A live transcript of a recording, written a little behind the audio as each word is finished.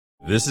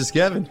This is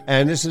Kevin.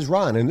 And this is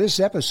Ron. And this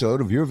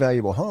episode of Your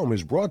Valuable Home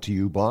is brought to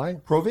you by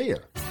Provia.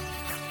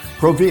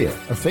 Provia,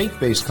 a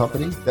faith-based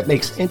company that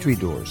makes entry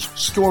doors,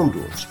 storm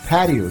doors,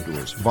 patio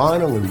doors,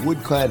 vinyl and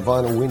wood-clad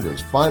vinyl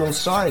windows, vinyl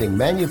siding,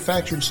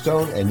 manufactured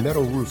stone, and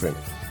metal roofing,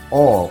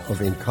 all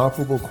of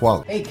incomparable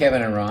quality. Hey,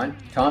 Kevin and Ron.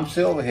 Tom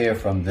Silver here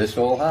from This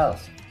Old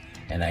House.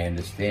 And I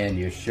understand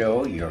your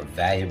show, Your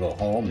Valuable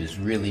Home, is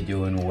really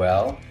doing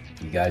well.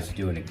 You guys are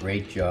doing a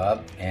great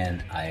job,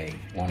 and I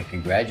want to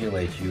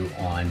congratulate you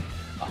on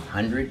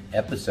 100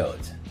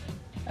 episodes.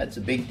 That's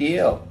a big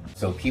deal.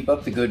 So keep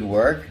up the good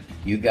work.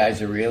 You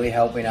guys are really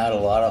helping out a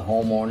lot of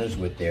homeowners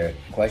with their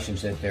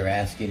questions that they're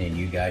asking, and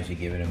you guys are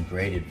giving them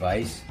great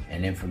advice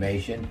and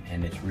information,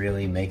 and it's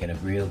really making a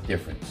real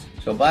difference.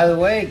 So by the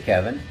way,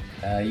 Kevin,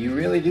 you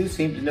really do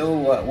seem to know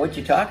what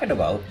you're talking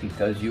about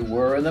because you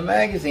were in the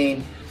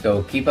magazine.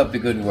 So keep up the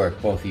good work,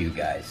 both of you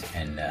guys.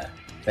 And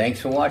thanks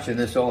for watching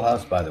This Old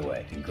House, by the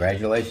way.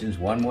 Congratulations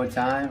one more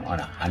time on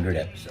 100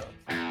 episodes.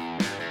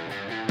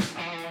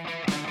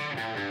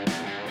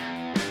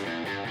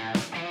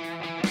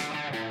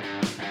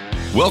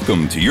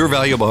 Welcome to Your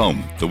Valuable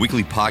Home, the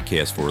weekly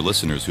podcast for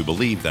listeners who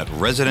believe that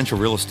residential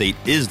real estate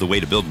is the way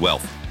to build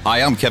wealth.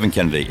 Hi, I'm Kevin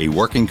Kennedy, a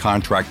working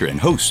contractor and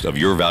host of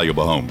Your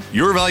Valuable Home.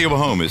 Your Valuable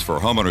Home is for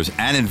homeowners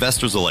and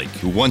investors alike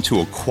who want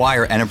to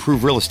acquire and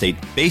improve real estate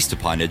based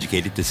upon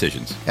educated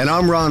decisions. And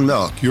I'm Ron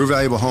Melk, Your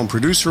Valuable Home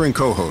producer and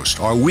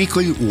co-host. Our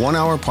weekly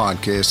one-hour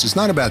podcast is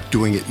not about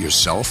doing it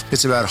yourself.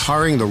 It's about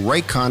hiring the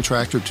right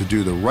contractor to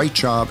do the right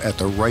job at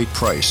the right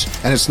price.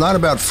 And it's not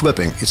about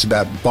flipping. It's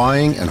about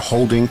buying and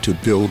holding to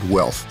build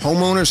wealth.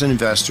 Homeowners and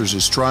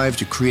investors strive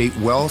to create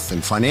wealth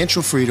and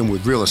financial freedom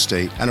with real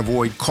estate and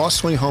avoid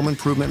costly home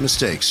improvement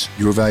mistakes.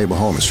 Your Valuable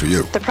Home is for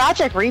you. The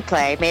Project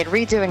Replay made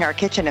redoing our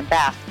kitchen and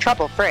bath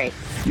trouble-free.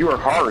 Your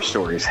horror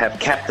stories have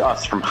kept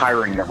us from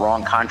hiring the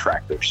wrong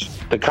contractors.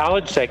 The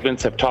college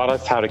segments have taught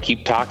us how to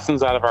keep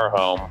toxins out of our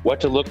home,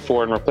 what to look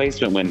for in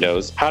replacement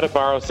windows, how to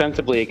borrow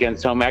sensibly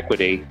against home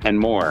equity, and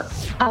more.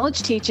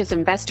 College teaches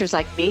investors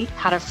like me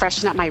how to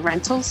freshen up my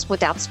rentals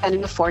without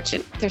spending a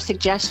fortune. Their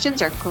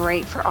suggestions are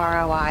great for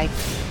ROI.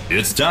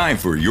 It's time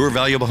for Your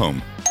Valuable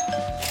Home.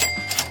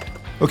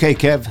 Okay,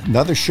 Kev,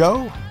 another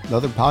show,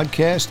 another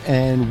podcast,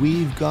 and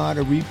we've got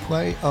a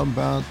replay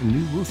about a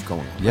new roof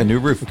going on. Right? Yeah, new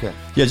roof. Okay.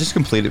 Yeah, just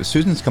completed.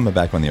 Susan's coming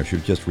back on the air. She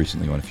was just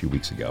recently on a few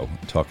weeks ago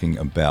talking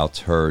about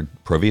her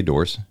Provia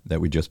doors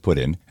that we just put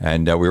in.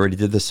 And we already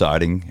did the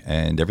siding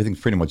and everything's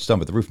pretty much done,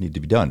 but the roof needed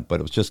to be done. But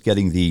it was just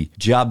getting the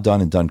job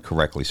done and done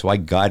correctly. So I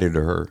guided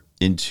her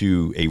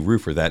into a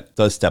roofer that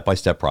does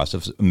step-by-step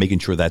process, making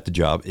sure that the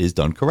job is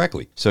done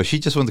correctly. So she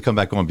just wanted to come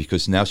back on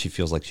because now she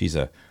feels like she's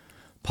a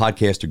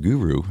podcaster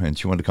guru, and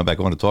she wanted to come back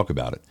on to talk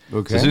about it.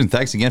 Okay. So Susan,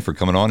 thanks again for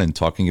coming on and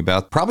talking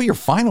about probably your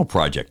final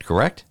project,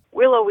 correct?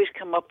 We'll always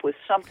come up with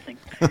something.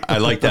 I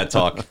like that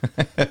talk.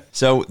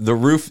 So the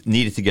roof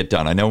needed to get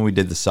done. I know when we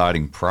did the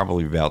siding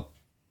probably about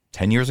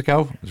 10 years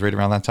ago. It was right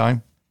around that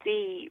time.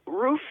 The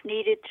roof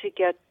needed to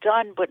get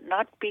done, but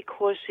not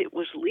because it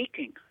was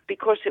leaking,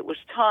 because it was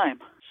time.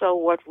 So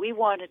what we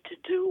wanted to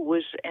do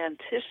was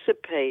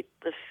anticipate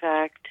the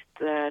fact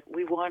that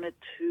we wanted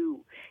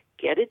to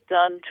get it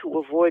done to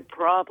avoid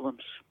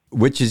problems.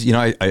 Which is,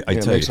 I tell you.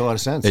 It makes a lot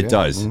of sense. It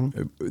does.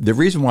 Mm-hmm. The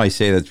reason why I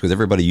say that is because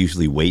everybody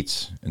usually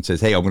waits and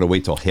says, hey, I'm going to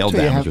wait till hail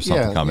damage or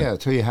something coming. Yeah,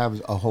 until you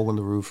have a hole in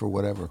the roof or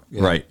whatever.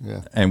 Yeah, right.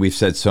 Yeah. And we've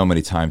said so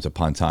many times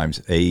upon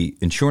times, a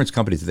insurance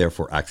company is there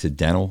for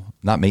accidental,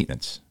 not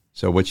maintenance.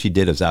 So what she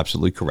did is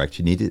absolutely correct.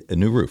 She needed a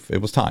new roof.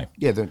 It was time.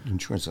 Yeah, the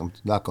insurance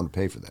company's not going to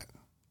pay for that.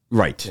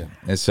 Right. Yeah.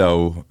 And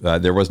so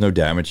there was no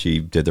damage. She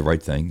did the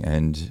right thing,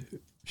 and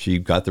she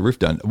got the roof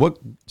done. What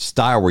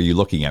style were you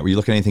looking at? Were you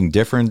looking at anything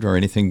different or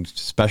anything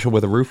special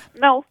with the roof?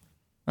 No.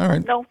 All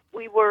right. No,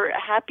 we were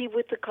happy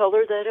with the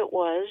color that it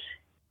was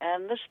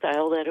and the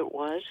style that it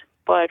was.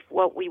 But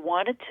what we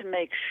wanted to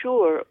make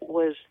sure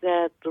was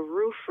that the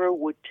roofer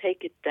would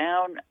take it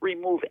down,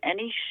 remove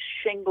any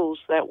shingles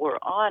that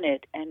were on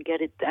it, and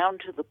get it down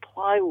to the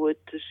plywood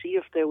to see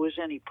if there was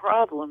any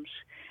problems.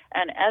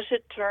 And as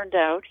it turned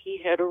out,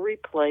 he had to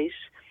replace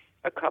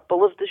a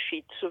couple of the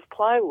sheets of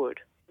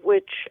plywood,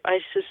 which I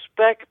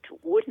suspect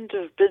wouldn't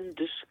have been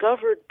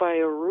discovered by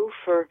a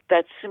roofer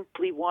that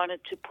simply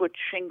wanted to put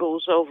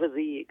shingles over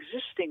the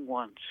existing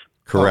ones.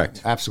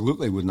 Correct. Oh,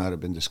 absolutely would not have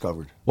been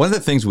discovered. One of the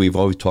things we've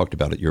always talked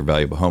about at Your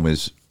Valuable Home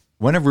is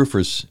when a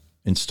roofer's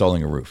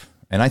installing a roof,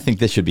 and I think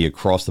this should be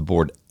across the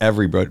board,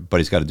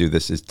 everybody's got to do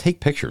this, is take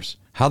pictures.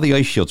 How the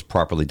ice shield's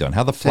properly done,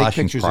 how the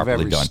flashing's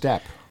properly done.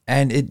 Step.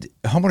 And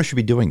homeowners should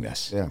be doing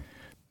this. Yeah.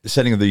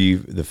 Sending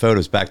the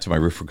photos back to my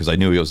roofer because I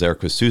knew he was there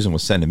because Susan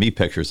was sending me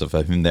pictures of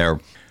him there.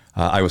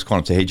 I was calling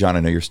him and say, hey, John,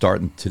 I know you're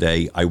starting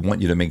today. I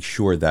want you to make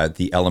sure that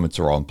the elements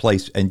are all in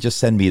place and just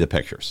send me the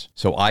pictures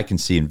so I can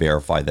see and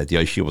verify that the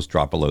ice shield was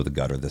dropped below the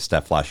gutter, the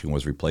step flashing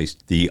was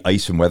replaced, the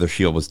ice and weather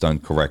shield was done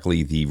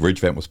correctly, the ridge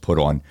vent was put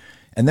on.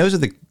 And those are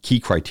the key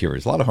criteria.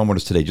 A lot of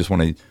homeowners today just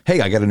want to, hey,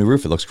 I got a new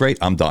roof. It looks great.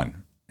 I'm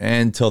done.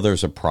 Until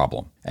there's a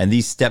problem. And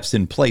these steps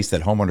in place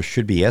that homeowners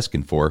should be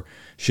asking for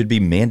should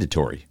be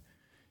mandatory.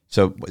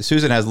 So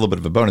Susan has a little bit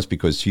of a bonus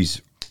because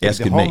she's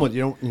asking me.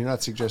 You're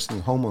not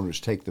suggesting homeowners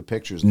take the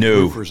pictures. No.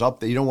 The roofers up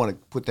there. You don't want to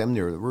put them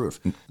near the roof.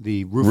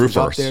 The roofers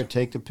up there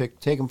take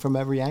them from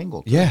every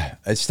angle. Yeah,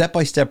 a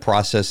step-by-step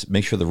process.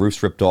 Make sure the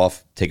roof's ripped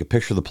off. Take a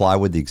picture of the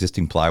plywood, the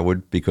existing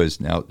plywood, because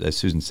now, as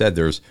Susan said,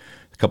 there's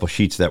a couple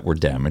sheets that were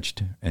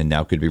damaged and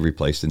now could be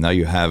replaced. And now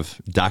you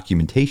have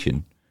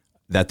documentation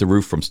that the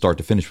roof from start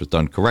to finish was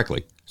done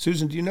correctly.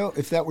 Susan, do you know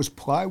if that was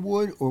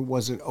plywood or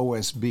was it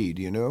OSB?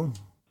 Do you know?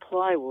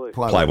 Plywood.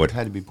 Plywood. It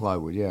had to be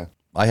plywood, yeah.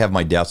 I have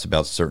my doubts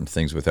about certain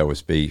things with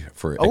OSB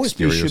for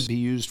exteriors. OSB should be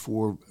used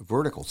for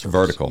vertical surface.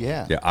 Vertical.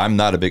 Yeah. I'm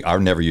not a big, I'll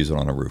never use it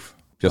on a roof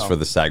just for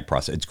the sag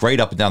process. It's great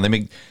up and down.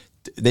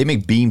 They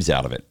make beams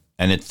out of it,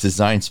 and it's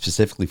designed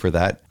specifically for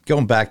that.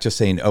 Going back, just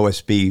saying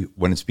OSB,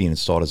 when it's being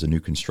installed as a new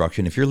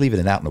construction, if you're leaving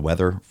it out in the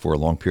weather for a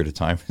long period of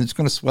time, it's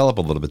going to swell up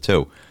a little bit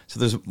too. So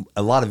there's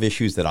a lot of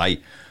issues that I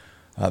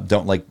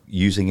don't like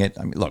using it.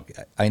 I mean, look,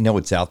 I know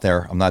it's out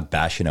there. I'm not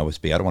bashing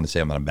OSB. I don't want to say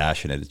I'm not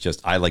bashing it. It's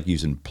just I like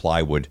using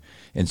plywood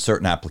in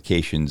certain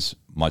applications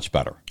much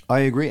better. I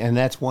agree, and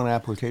that's one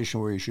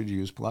application where you should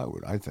use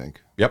plywood, I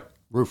think. Yep.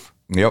 Roof.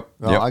 Yep.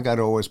 I got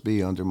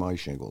OSB under my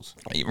shingles.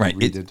 Right.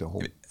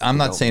 I'm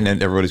not saying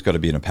that everybody's got to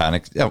be in a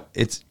panic.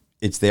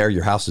 It's there.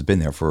 Your house has been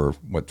there for,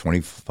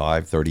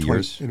 25, 30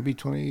 years? It'll be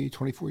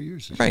 24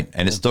 years. Right.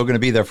 And it's still going to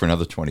be there for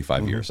another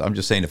 25 years. I'm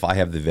just saying if I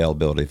have the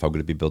availability, if I'm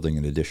going to be building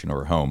an addition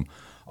or a home,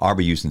 I'll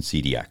be using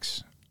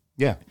CDX.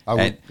 Yeah, I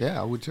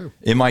would too.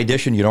 In my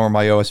addition, you know where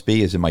my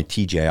OSB is? In my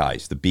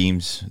TJIs, the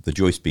beams, the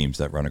joist beams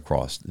that run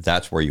across.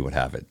 That's where you would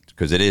have it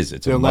because it's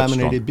They're a much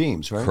laminated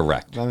beams, right?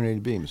 Correct.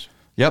 Laminated beams.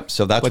 Yep.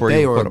 So that's but where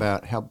they you are put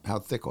about how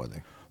thick are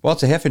they? Well,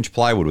 it's a 1/2-inch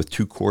plywood with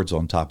 2 cords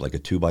on top, like a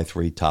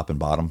 2x3 top and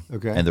bottom.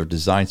 Okay. And they're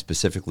designed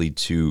specifically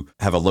to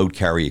have a load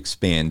carry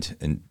expand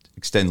and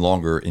extend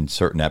longer in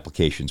certain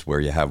applications where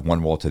you have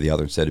one wall to the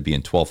other instead of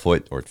being 12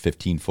 foot or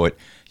 15 foot.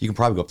 You can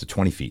probably go up to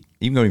 20 feet,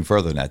 even going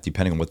further than that,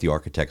 depending on what the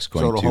architect's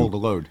going to. So it'll hold the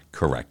load.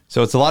 Correct.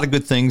 So it's a lot of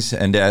good things.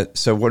 And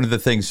so one of the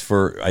things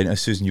I know,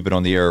 Susan, you've been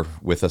on the air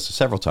with us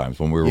several times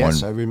when we were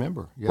Yes, I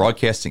remember. Yeah.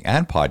 Broadcasting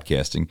and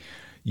podcasting.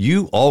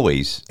 You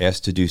always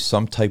ask to do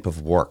some type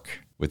of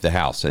work with the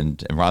house.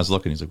 And Ron's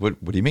looking, he's like,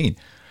 what do you mean?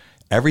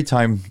 Every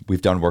time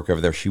we've done work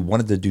over there, she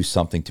wanted to do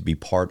something to be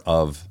part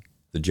of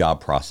the job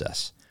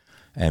process.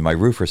 And my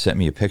roofer sent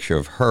me a picture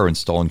of her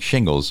installing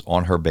shingles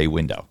on her bay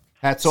window.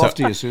 Hats off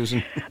to you,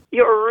 Susan.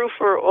 Your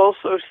roofer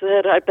also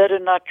said, I better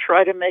not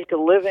try to make a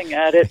living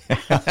at it.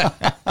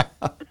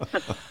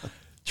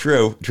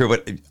 True.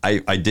 But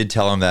I did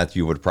tell him that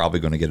you were probably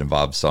going to get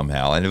involved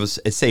somehow. And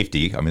it's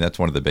safety. I mean, that's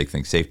one of the big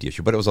things, safety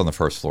issue. But it was on the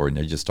first floor, and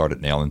they just started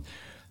nailing.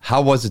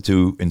 How was it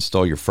to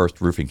install your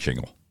first roofing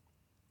shingle?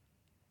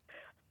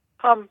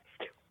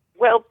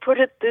 Well, put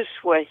it this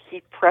way.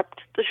 He prepped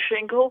the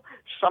shingle.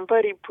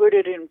 Somebody put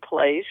it in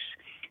place.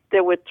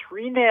 There were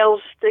 3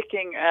 nails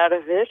sticking out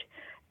of it.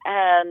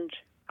 And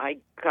I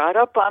got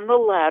up on the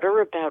ladder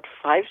about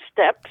 5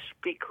 steps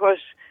because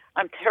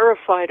I'm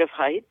terrified of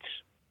heights.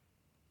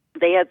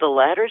 They had the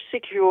ladder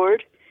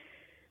secured.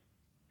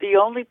 The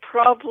only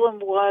problem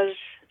was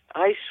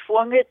I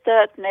swung at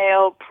that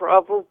nail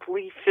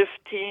probably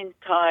 15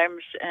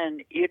 times,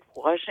 and it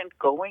wasn't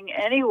going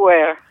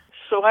anywhere.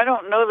 So I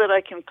don't know that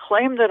I can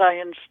claim that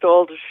I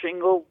installed a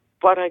shingle,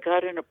 but I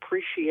got an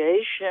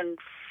appreciation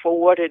for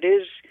what it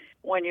is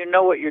when you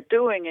know what you're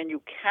doing and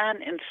you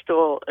can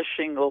install a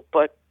shingle,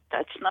 but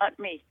that's not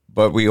me.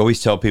 But we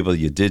always tell people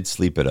you did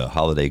sleep at a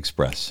Holiday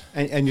Express.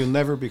 And you'll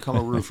never become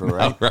a roofer,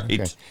 right? Right.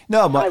 Okay.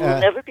 No, but, I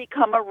will never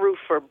become a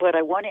roofer, but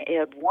I want to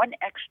add one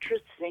extra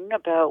thing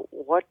about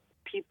what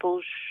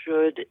people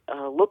should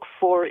look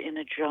for in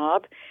a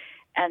job,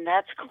 and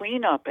that's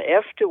cleanup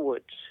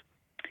afterwards.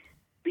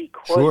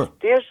 Because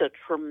there's a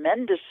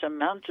tremendous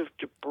amount of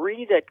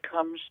debris that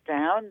comes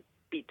down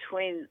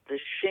between the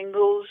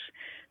shingles,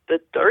 the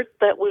dirt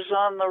that was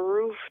on the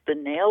roof, the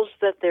nails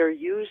that they're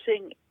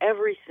using,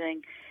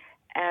 everything.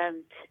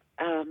 And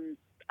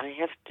I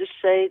have to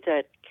say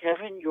that,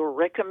 Kevin, your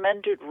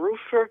recommended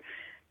roofer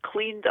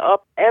cleaned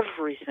up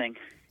everything.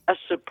 A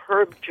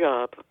superb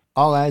job.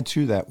 I'll add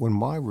to that, when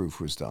my roof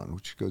was done,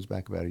 which goes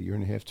back about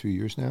 1.5 years, 2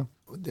 years now,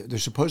 they're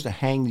supposed to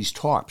hang these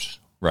tarps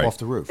off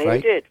the roof,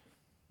 right? They did.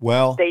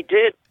 Well, they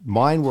did.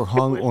 Mine were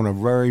hung on a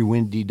very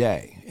windy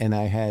day, and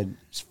I had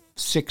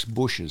 6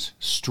 bushes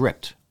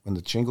stripped when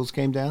the shingles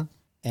came down,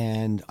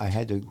 and I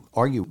had to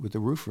argue with the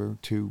roofer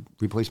to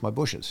replace my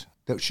bushes.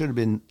 That should have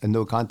been a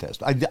no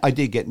contest. I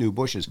did get new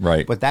bushes,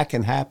 right? But that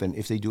can happen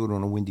if they do it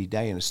on a windy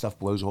day and the stuff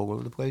blows all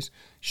over the place.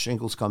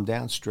 Shingles come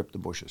down, strip the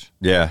bushes.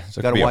 Yeah, it's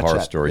going to be a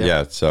horror story.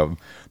 Yeah. So,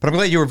 but I'm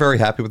glad you were very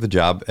happy with the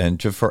job. And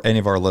just for any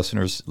of our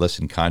listeners,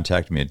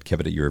 contact me at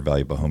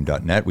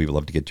kevin@yourvaluablehome.net. We would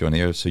love to get you on the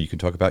air so you can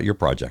talk about your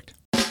project.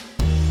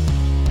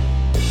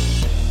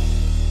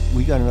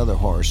 We got another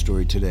horror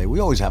story today. We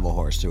always have a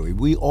horror story.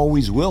 We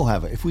always will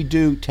have it. If we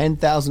do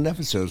 10,000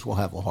 episodes, we'll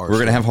have a horror story. We're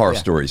going to have horror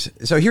stories.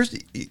 So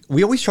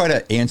we always try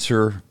to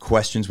answer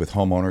questions with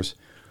homeowners,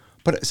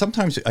 but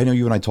sometimes, I know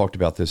you and I talked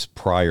about this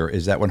prior,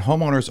 is that when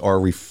homeowners are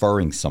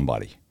referring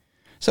somebody,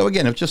 So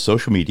again, it's just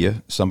social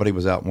media. Somebody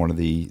was out in one of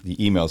the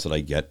emails that I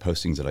get,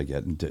 postings that I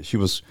get, and she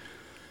was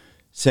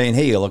saying,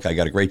 hey, look, I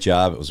got a great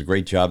job. It was a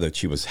great job that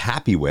she was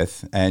happy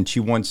with, and she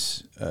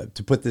wants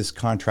to put this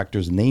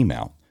contractor's name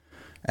out.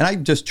 And I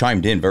just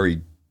chimed in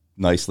very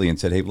nicely and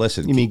said, hey,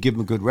 listen. You mean give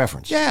them a good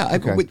reference? Yeah,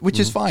 okay. Which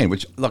is fine.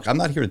 Which, look, I'm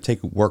not here to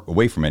take work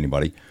away from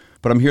anybody,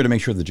 but I'm here to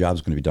make sure the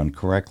job's going to be done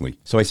correctly.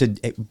 So I said,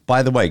 hey,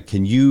 by the way,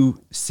 can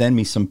you send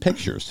me some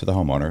pictures to the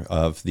homeowner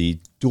of the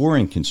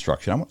during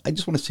construction? I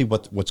just want to see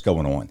what's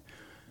going on.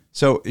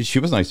 So she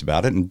was nice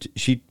about it, and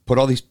she put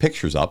all these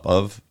pictures up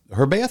of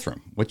her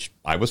bathroom, which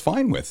I was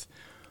fine with.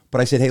 But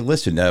I said, hey,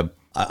 listen,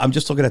 I'm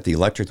just looking at the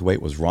electric, the way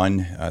it was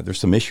run. There's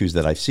some issues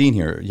that I've seen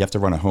here. You have to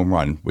run a home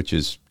run, which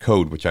is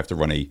code, which I have to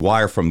run a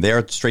wire from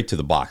there straight to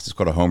the box. It's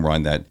called a home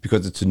run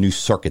because it's a new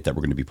circuit that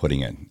we're going to be putting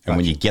in. And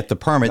when you get the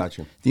permit,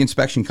 the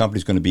inspection company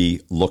is going to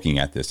be looking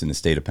at this in the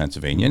state of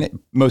Pennsylvania. And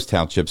most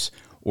townships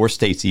or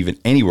states, even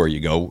anywhere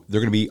you go,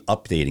 they're going to be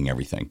updating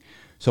everything.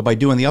 So by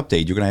doing the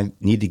update, you're going to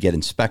need to get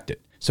inspected.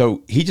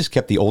 So he just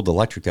kept the old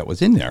electric that was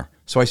in there.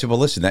 So I said, well,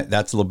 listen,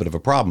 that's a little bit of a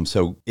problem.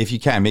 So if you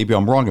can, maybe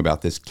I'm wrong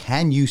about this,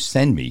 can you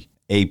send me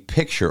a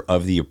picture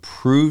of the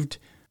approved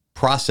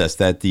process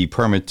that the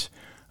permit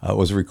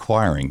was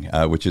requiring,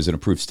 which is an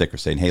approved sticker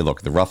saying, hey,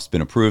 look, the rough's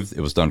been approved. It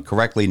was done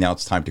correctly. Now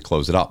it's time to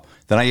close it up.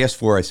 Then I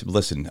said,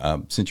 listen,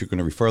 since you're going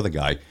to refer the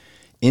guy,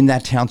 in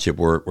that township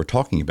we're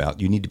talking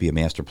about, you need to be a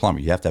master plumber.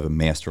 You have to have a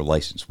master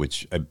license,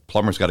 which a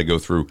plumber's got to go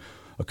through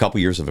a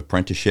couple years of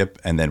apprenticeship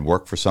and then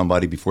work for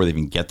somebody before they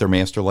even get their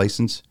master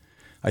license.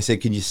 I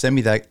said, can you send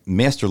me that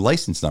master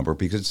license number?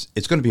 Because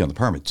it's going to be on the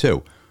permit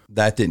too.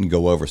 That didn't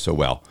go over so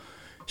well.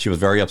 She was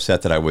very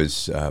upset that I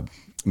was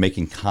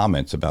making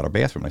comments about her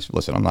bathroom. I said,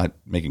 listen, I'm not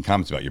making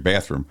comments about your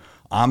bathroom.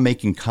 I'm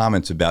making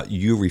comments about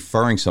you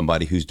referring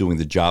somebody who's doing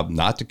the job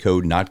not to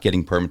code, not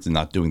getting permits, and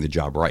not doing the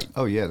job right.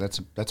 Oh, yeah, that's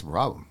a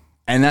problem.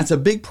 And that's a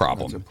big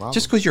problem. That's a problem.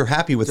 Just because you're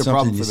happy with something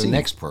problem you for see. the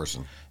next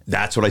person.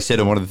 That's what I said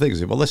in one of the things.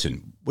 I said, well,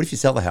 listen, what if you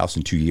sell the house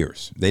in 2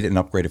 years? They didn't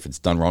upgrade if it's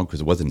done wrong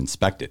because it wasn't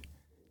inspected.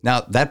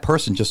 Now, that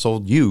person just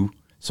sold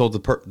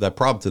that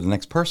problem to the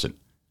next person.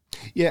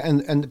 Yeah,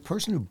 and the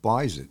person who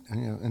buys it,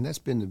 and that's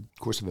been the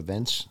course of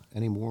events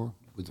anymore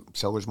with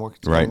sellers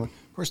markets. Right. The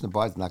person who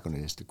buys it is not going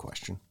to ask the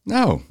question.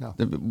 No.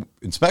 The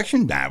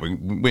inspection? Nah, we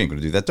ain't going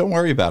to do that. Don't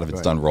worry about it if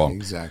it's done wrong.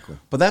 Exactly.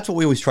 But that's what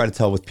we always try to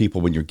tell with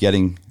people when you're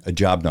getting a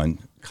job done.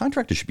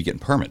 Contractors should be getting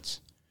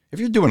permits. If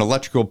you're doing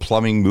electrical,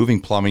 plumbing,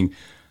 moving plumbing,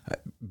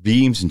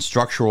 beams and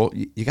structural,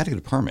 you got to get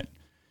a permit.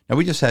 Now,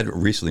 we just had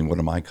recently one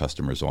of my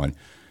customers on,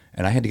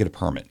 and I had to get a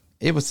permit.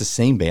 It was the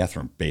same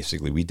bathroom,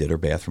 basically. We did her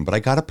bathroom, but I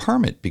got a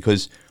permit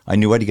because I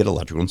knew I had to get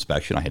electrical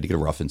inspection. I had to get a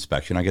rough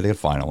inspection. I got to get a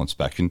final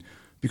inspection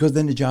because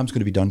then the job's going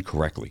to be done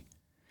correctly.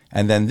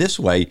 And then this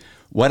way,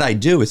 what I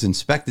do is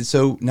inspect it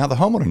so now the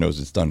homeowner knows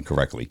it's done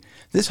correctly.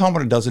 This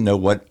homeowner doesn't know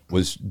what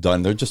was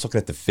done. They're just looking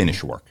at the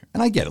finish work.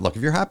 And I get it. Look,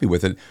 if you're happy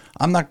with it,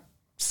 I'm not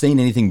saying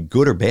anything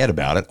good or bad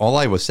about it. All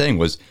I was saying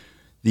was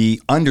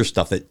the under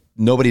stuff that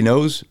nobody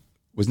knows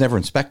was never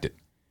inspected.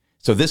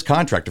 So this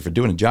contractor, for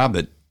doing a job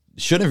that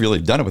shouldn't have really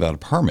done it without a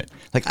permit.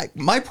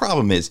 My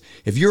problem is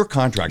if you're a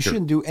contractor, you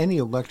shouldn't do any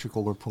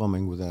electrical or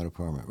plumbing without a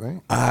permit,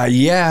 right?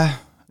 Yeah.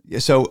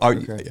 So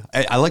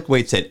I like the way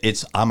it said,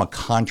 I'm a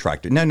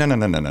contractor. No.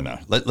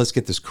 Let's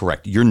get this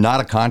correct. You're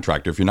not a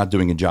contractor if you're not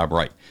doing a job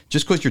right.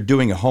 Just because you're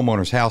doing a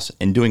homeowner's house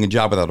and doing a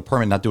job without a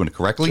permit, not doing it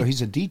correctly. So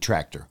he's a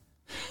detractor.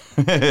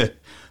 It's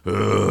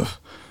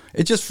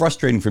just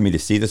frustrating for me to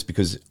see this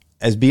because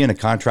as being a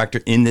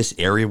contractor in this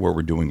area where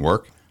we're doing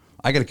work,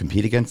 I got to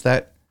compete against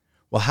that.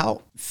 Well,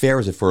 how fair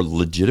is it for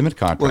legitimate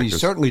contractors? Well, you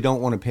certainly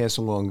don't want to pass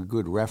along a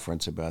good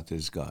reference about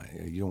this guy.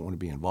 You don't want to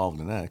be involved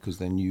in that because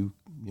then you're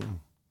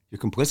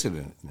complicit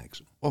in it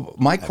next. Well,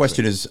 my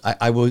question is,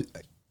 I will,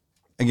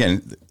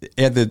 again,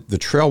 the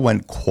trail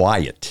went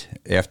quiet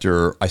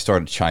after I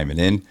started chiming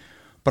in,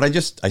 but I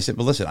said,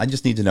 well, listen, I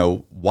just need to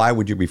know, why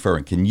would you be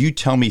referring? Can you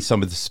tell me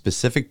some of the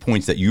specific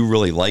points that you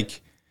really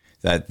like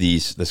that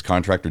this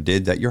contractor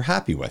did that you're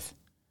happy with?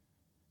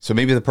 So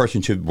maybe the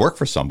person should work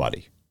for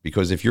somebody.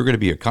 Because if you're going to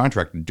be a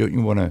contractor, don't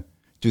you want to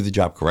do the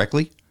job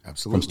correctly?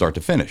 Absolutely. From start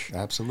to finish.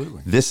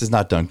 Absolutely. This is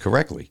not done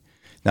correctly.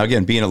 Now,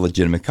 again, being a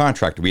legitimate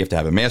contractor, we have to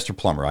have a master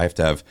plumber. I have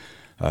to have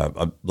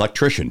an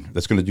electrician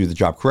that's going to do the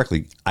job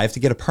correctly. I have to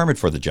get a permit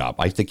for the job.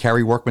 I have to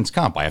carry workman's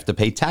comp. I have to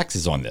pay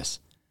taxes on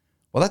this.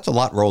 Well, that's a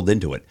lot rolled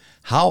into it.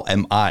 How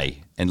am I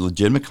and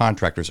legitimate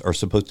contractors are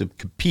supposed to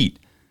compete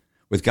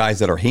with guys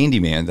that are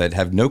handyman that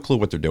have no clue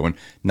what they're doing,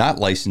 not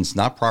licensed,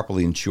 not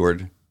properly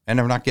insured, and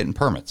are not getting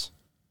permits?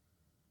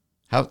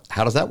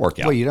 How does that work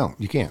out? Well, you don't.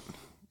 You can't.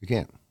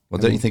 Well,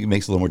 don't you think it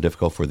makes it a little more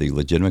difficult for the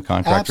legitimate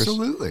contractors?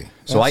 Absolutely.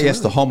 So I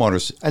asked the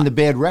homeowners. And the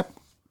bad rep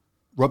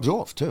rubs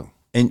off, too.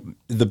 And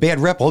the bad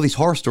rep, all these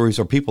horror stories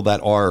are people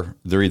that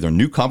they're either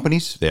new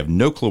companies, they have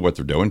no clue what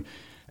they're doing.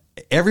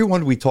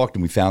 Everyone we talked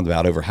and we found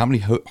out over how many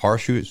horror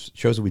shows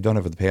have we done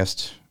over the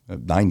past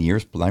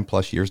 9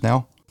 plus years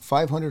now?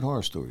 500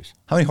 horror stories.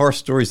 How many horror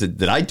stories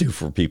did I do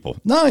for people?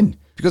 None.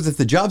 Because if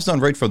the job's done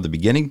right from the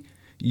beginning,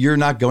 you're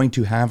not going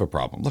to have a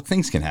problem. Look,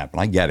 things can happen.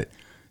 I get it.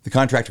 the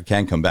contractor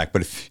can come back.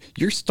 But if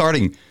you're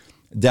starting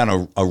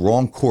down a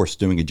wrong course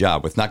doing a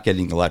job with not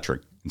getting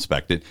electric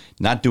inspected,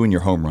 not doing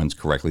your home runs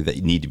correctly that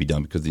you need to be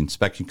done because the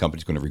inspection company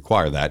is going to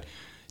require that,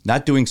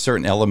 not doing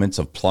certain elements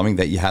of plumbing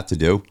that you have to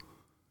do,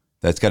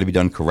 that's got to be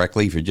done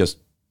correctly. If you just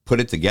put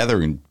it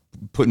together and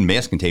putting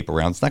masking tape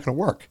around, it's not going to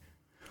work.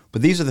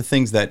 But these are the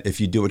things that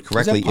if you do it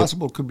correctly... Is that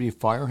possible? It could be a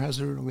fire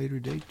hazard at a later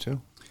date,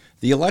 too?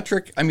 The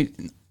electric, I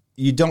mean,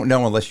 you don't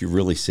know unless you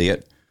really see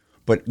it.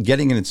 But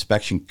getting an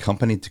inspection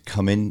company to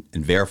come in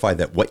and verify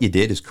that what you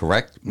did is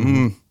correct,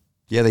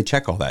 yeah, they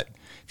check all that.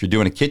 If you're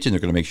doing a kitchen,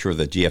 they're going to make sure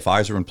that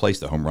GFIs are in place,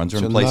 the home runs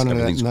are in place,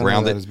 everything's grounded. None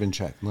of that has been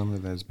checked. None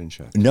of that has been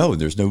checked. No,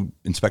 there's no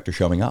inspector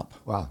showing up.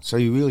 Wow. So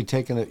you're really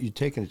taking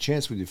a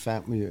chance with your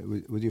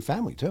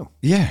family too.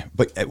 Yeah,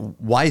 but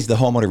why is the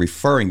homeowner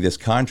referring this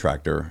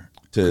contractor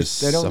to?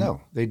 They don't know.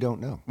 They don't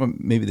know. Well,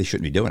 maybe they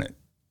shouldn't be doing it.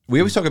 We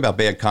always talk about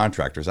bad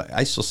contractors.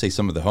 I still say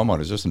some of the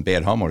homeowners, there's some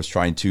bad homeowners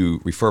trying to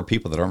refer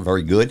people that aren't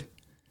very good.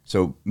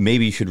 So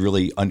maybe you should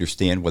really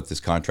understand what this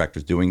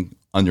contractor's doing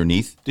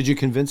underneath. Did you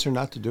convince her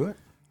not to do it?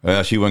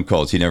 She went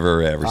cold. She never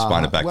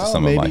responded back to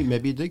some of my...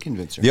 Maybe you did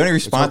convince her. The only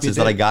responses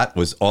that I got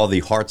was all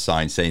the heart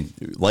signs saying,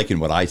 liking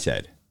what I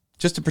said,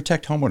 just to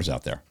protect homeowners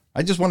out there.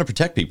 I just want to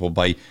protect people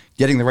by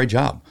getting the right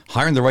job,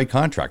 hiring the right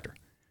contractor.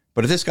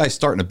 But if this guy's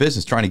starting a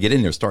business, trying to get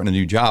in there, starting a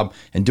new job,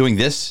 and doing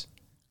this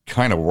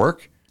kind of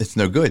work, it's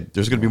no good.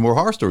 There's going to be more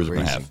horror stories we're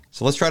going to have.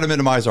 So let's try to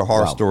minimize our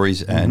horror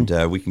stories, and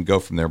we can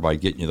go from there by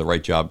getting you the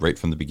right job right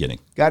from the beginning.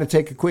 Got to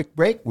take a quick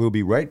break. We'll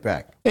be right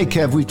back. Hey,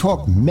 Kev, we've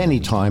talked many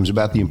times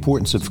about the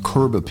importance of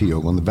curb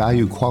appeal and the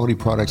value quality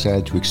products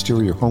add to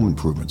exterior home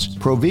improvements.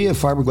 Provia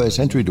fiberglass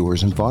entry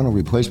doors and vinyl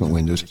replacement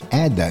windows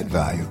add that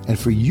value. And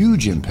for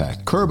huge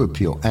impact, curb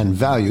appeal, and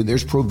value,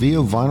 there's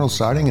Provia vinyl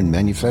siding and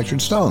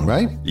manufactured stone,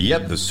 right?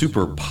 Yep, the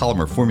super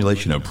polymer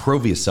formulation of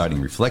Provia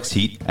siding reflects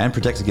heat and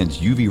protects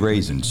against UV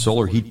rays and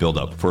solar heat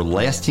buildup for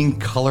lasting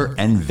color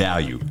and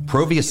value.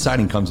 Provia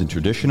siding comes in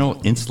traditional,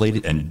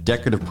 insulated, and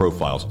decorative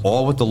profiles,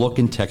 all with the look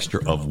and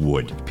texture of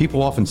wood.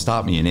 People often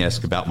stop me and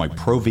ask about my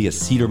Provia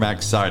Cedar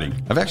Max siding.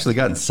 I've actually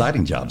gotten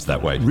siding jobs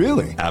that way.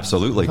 Really?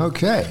 Absolutely.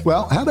 Okay.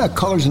 Well, how about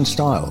colors and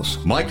styles?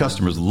 My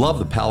customers love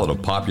the palette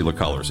of popular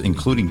colors,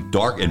 including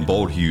dark and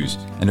bold hues,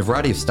 and a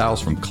variety of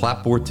styles from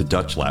clapboard to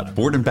Dutch lap,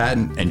 board and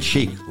batten, and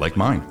shake, like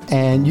mine.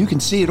 And you can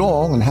see it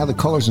all and how the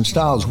colors and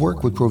styles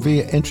work with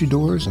Provia entry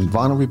doors and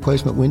vinyl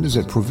replacement windows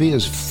at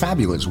Provia's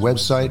fabulous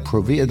website,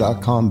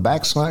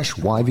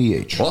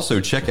 provia.com/YVH. Also,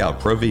 check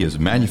out Provia's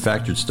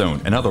manufactured stone,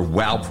 another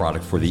wow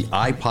product for the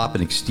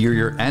eye-popping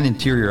exterior and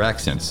interior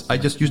accents. I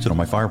just used it on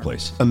my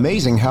fireplace.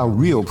 Amazing how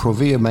real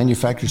Provia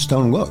manufactured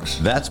stone looks.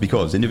 That's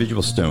because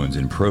individual stones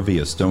in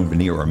Provia stone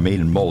veneer are made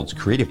in molds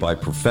created by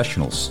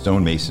professional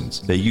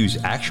stonemasons. They use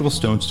actual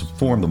stones to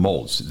form the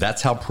molds.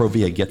 That's how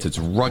Provia gets its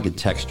rugged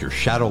texture,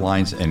 shadow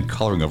lines, and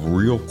coloring of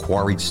real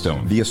quarried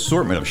stone. The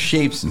assortment of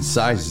shapes and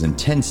sizes and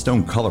 10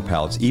 stone color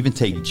palettes even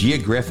take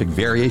geographic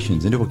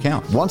variations into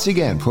account. Once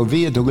again,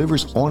 Provia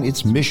delivers on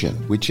its mission,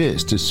 which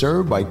is to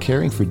serve by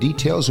caring for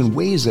details in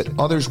ways that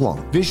others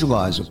won't.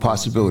 Visualize the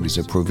possibilities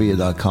at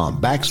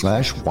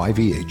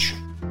provia.com/YVH.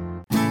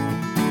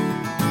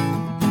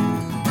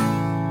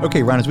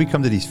 Okay, Ron, as we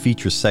come to these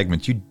feature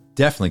segments, you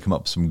definitely come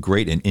up with some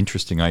great and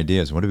interesting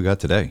ideas. What do we got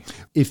today?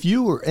 If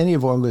you or any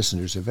of our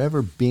listeners have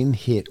ever been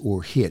hit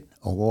or hit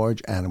a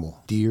large animal,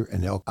 deer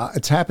and elk,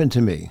 it's happened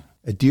to me.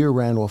 A deer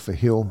ran off a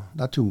hill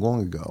not too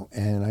long ago,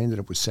 and I ended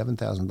up with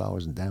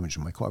 $7,000 in damage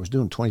in my car. I was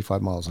doing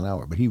 25 miles an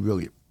hour, but he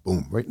really,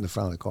 boom, right in the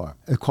front of the car.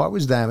 The car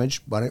was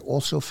damaged, but I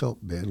also felt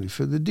badly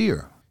for the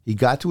deer. He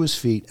got to his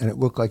feet, and it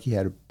looked like he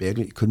had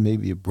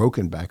maybe a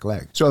broken back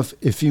leg. So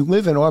if you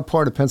live in our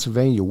part of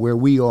Pennsylvania, where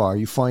we are,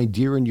 you find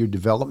deer in your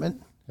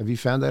development. Have you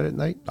found that at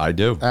night? I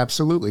do.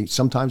 Absolutely.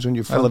 Sometimes when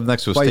you're I live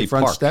next to a state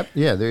front park. Step,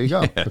 yeah, there you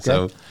go. Yeah, okay.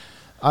 So.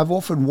 I've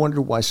often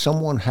wondered why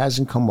someone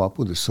hasn't come up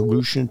with a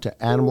solution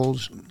to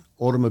animals'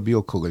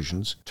 automobile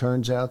collisions.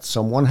 Turns out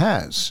someone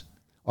has.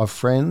 Our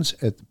friends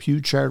at the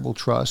PEW Charitable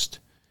Trust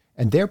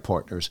and their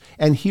partners.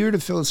 And here to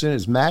fill us in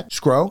is Matt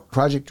Skroch,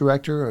 Project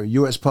Director of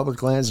U.S.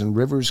 Public Lands and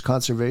Rivers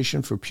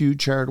Conservation for PEW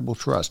Charitable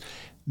Trust.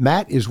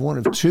 Matt is one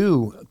of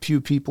two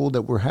PEW people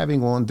that we're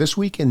having on this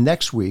week and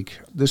next week.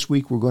 This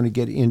week we're going to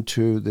get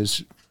into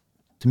this,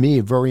 to me,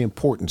 a very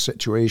important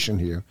situation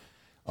here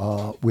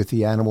with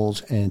the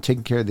animals and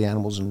taking care of the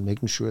animals and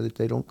making sure that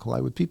they don't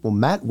collide with people.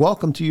 Matt,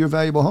 welcome to Your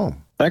Valuable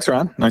Home. Thanks,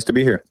 Ron. Nice to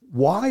be here.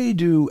 Why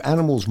do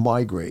animals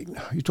migrate?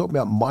 You talk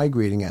about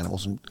migrating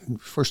animals, and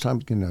first time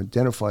you can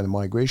identify the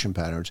migration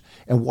patterns,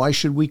 and why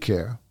should we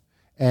care?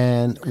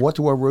 And what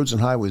do our roads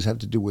and highways have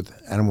to do with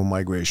animal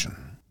migration?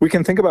 We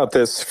can think about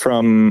this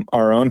from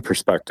our own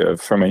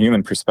perspective, from a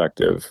human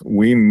perspective.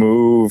 We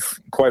move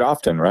quite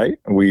often, right?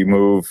 We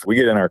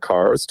get in our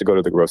cars to go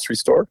to the grocery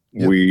store.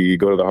 Yep. We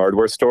go to the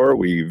hardware store.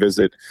 We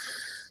visit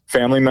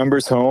family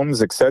members'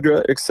 homes, et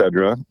cetera, et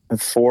cetera.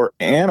 And for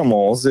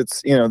animals,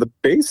 it's, the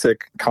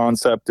basic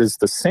concept is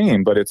the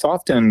same, but it's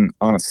often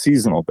on a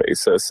seasonal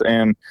basis.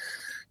 And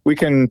We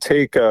can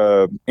take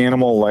an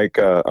animal like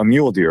a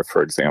mule deer,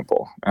 for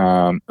example.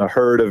 A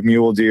herd of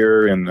mule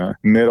deer in the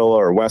middle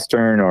or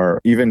western, or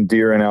even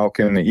deer and elk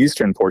in the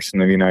eastern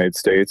portion of the United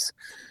States.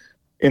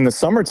 In the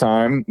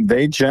summertime,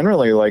 they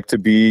generally like to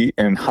be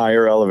in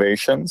higher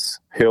elevations,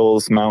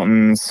 hills,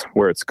 mountains,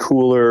 where it's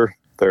cooler,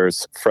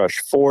 there's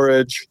fresh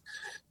forage.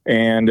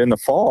 And in the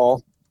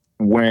fall,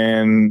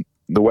 when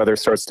the weather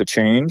starts to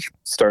change,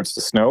 starts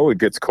to snow, it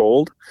gets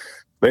cold,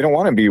 they don't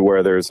want to be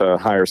where there's a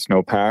higher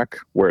snowpack,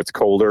 where it's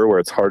colder, where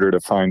it's harder to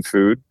find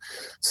food.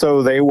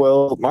 So they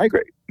will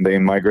migrate. They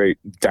migrate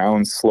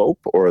down slope,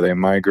 or they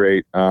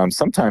migrate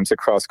sometimes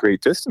across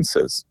great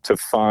distances to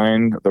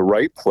find the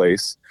right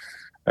place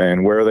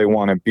and where they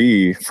want to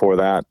be for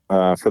that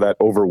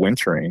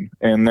overwintering.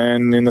 And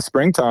then in the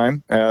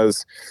springtime,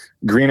 as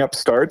green up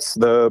starts,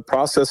 the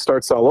process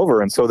starts all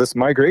over. And so this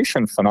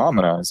migration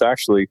phenomena is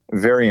actually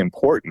very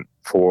important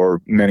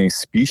for many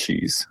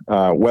species,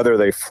 whether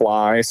they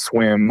fly,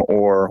 swim,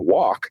 or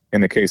walk,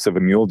 in the case of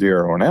a mule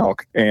deer or an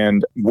elk.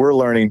 And we're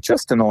learning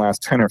just in the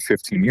last 10 or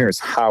 15 years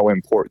how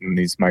important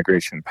these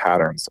migration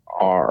patterns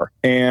are.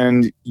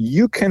 And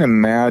you can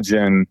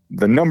imagine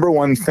the number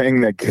one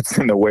thing that gets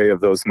in the way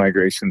of those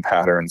migration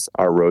patterns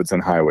are roads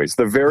and highways.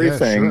 The very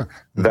thing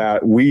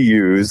that we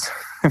use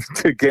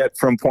to get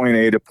from point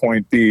A to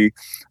point B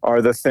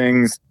are the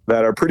things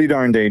that are pretty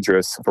darn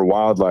dangerous for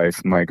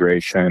wildlife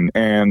migration.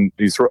 And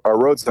these our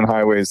roads and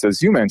highways,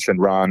 as you mentioned,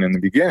 Ron, in the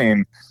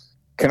beginning,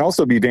 can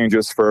also be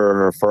dangerous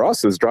for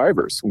us as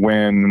drivers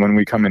when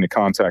we come into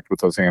contact with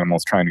those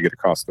animals trying to get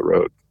across the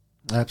road.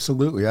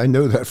 Absolutely. I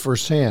know that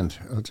firsthand.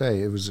 I'll tell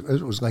you,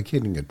 it was like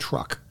hitting a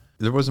truck.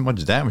 There wasn't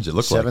much damage, it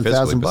looked like,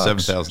 physically, but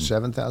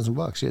 $7,000.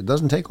 $7,000. Yeah, it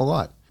doesn't take a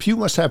lot. PEW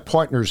must have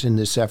partners in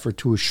this effort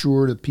to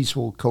assure the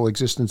peaceful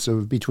coexistence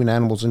between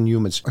animals and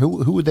humans.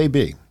 Who would they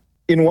be?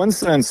 In one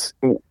sense,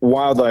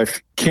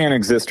 wildlife can't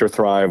exist or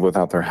thrive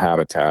without their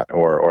habitat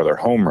or their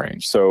home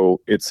range. So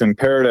it's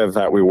imperative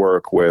that we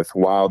work with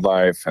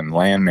wildlife and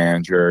land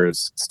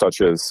managers, such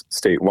as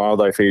state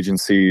wildlife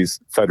agencies,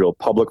 federal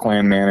public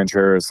land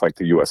managers like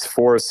the U.S.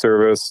 Forest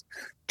Service,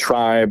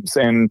 tribes,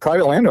 and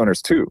private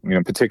landowners too,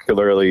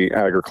 particularly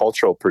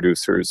agricultural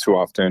producers who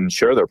often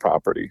share their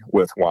property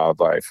with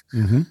wildlife.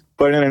 Mm-hmm.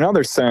 But in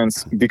another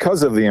sense,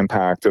 because of the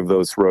impact of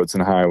those roads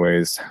and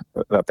highways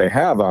that they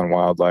have on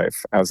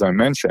wildlife, as I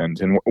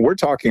mentioned, and we're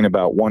talking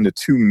about 1 to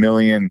 2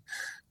 million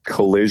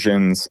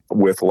collisions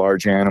with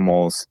large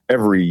animals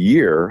every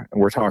year.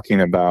 We're talking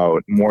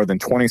about more than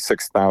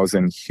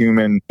 26,000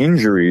 human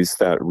injuries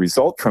that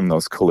result from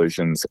those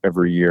collisions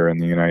every year in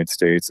the United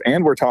States.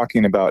 And we're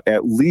talking about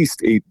at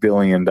least $8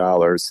 billion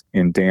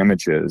in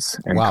damages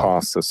and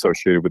costs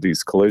associated with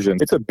these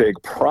collisions. It's a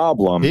big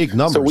problem. Big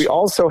numbers. So we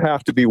also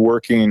have to be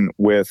working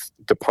with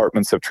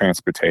departments of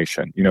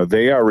transportation.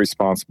 They are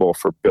responsible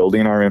for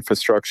building our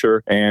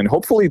infrastructure and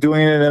hopefully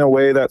doing it in a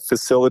way that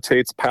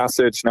facilitates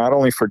passage not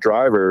only for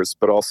drivers,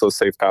 but also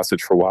safe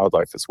passage for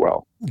wildlife as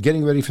well.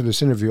 Getting ready for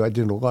this interview, I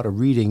did a lot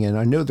of reading, and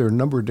I know there are a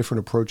number of different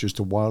approaches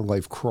to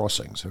wildlife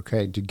crossings,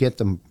 to get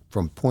them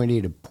from point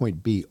A to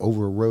point B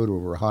over a road,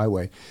 over a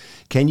highway.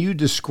 Can you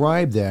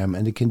describe them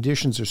and the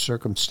conditions or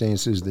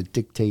circumstances that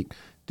dictate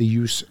the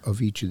use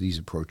of each of these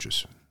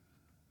approaches?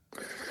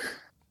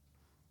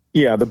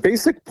 Yeah, the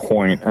basic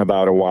point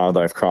about a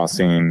wildlife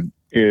crossing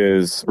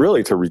is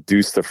really to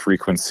reduce the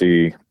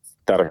frequency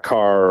that a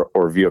car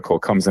or vehicle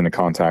comes into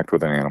contact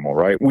with an animal,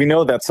 right? We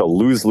know that's a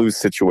lose-lose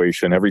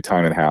situation every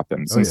time it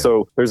happens.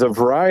 So there's a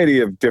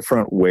variety of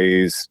different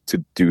ways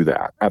to do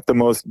that. At the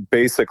most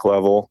basic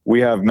level,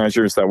 we have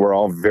measures that we're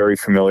all very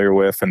familiar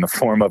with in the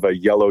form of a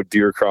yellow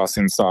deer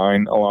crossing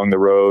sign along the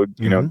road,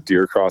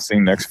 deer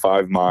crossing next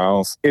 5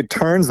 miles. It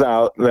turns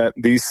out that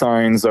these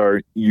signs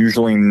are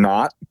usually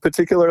not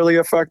particularly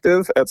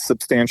effective at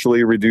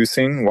substantially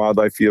reducing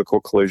wildlife vehicle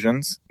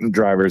collisions.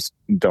 Drivers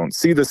don't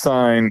see the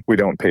sign, we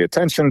don't pay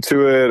attention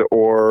to it,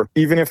 or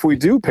even if we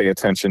do pay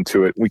attention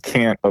to it, we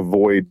can't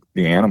avoid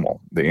the animal.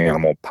 The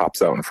animal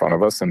pops out in front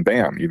of us and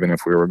bam, even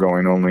if we were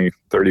going only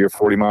 30 or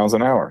 40 miles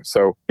an hour.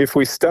 So if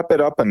we step it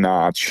up a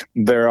notch,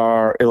 there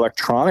are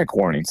electronic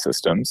warning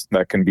systems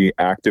that can be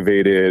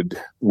activated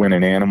when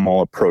an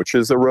animal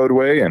approaches a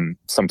roadway, and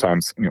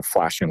sometimes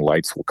flashing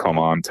lights will come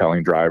on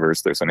telling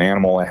drivers there's an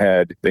animal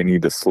ahead, they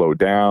need to slow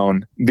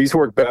down. These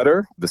work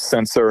better. The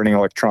sensor and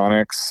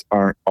electronics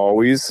aren't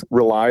always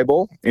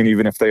reliable, and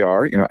even if they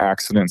are,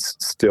 accidents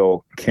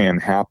still can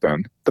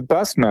happen. The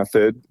best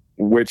method,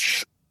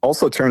 which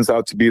also turns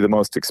out to be the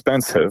most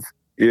expensive,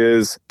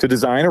 is to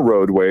design a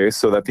roadway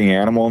so that the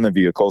animal and the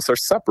vehicles are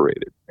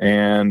separated.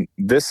 And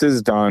this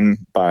is done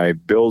by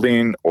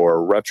building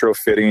or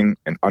retrofitting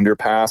an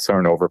underpass or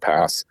an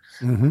overpass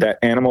that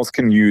animals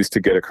can use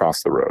to get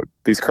across the road.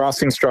 These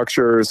crossing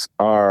structures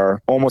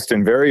are almost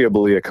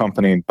invariably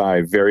accompanied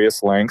by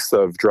various lengths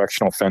of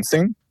directional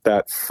fencing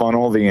that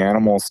funnel the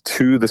animals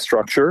to the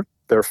structure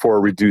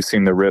therefore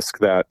reducing the risk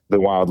that the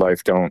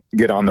wildlife don't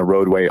get on the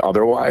roadway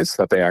otherwise,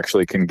 that they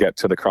actually can get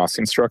to the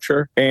crossing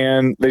structure.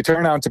 And they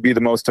turn out to be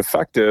the most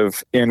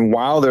effective. And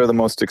while they're the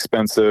most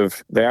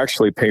expensive, they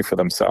actually pay for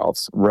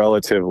themselves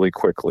relatively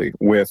quickly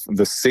with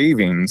the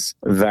savings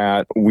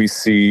that we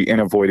see in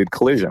avoided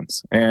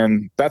collisions.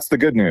 And that's the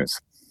good news.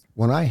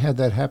 When I had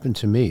that happen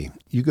to me,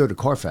 you go to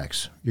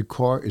Carfax. Your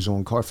car is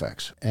on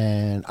Carfax.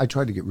 And I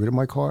tried to get rid of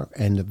my car,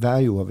 and the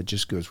value of it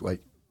just goes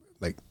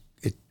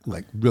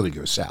really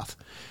goes south.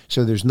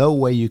 So there's no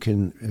way you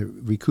can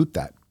recoup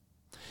that.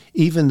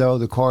 Even though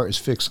the car is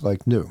fixed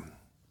like new,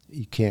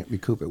 you can't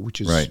recoup it, which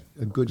is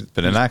a good... It's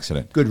been an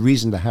accident. Good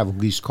reason to have a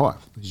leased car.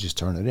 You just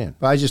turn it in.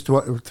 But I just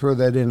throw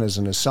that in as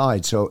an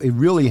aside. So it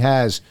really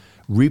has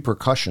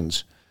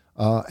repercussions.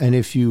 And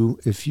if you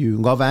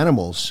love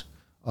animals...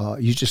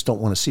 you just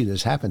don't want to see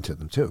this happen to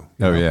them, too.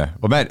 Oh, yeah.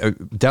 Well,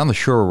 Matt, down the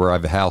shore where I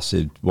have a house,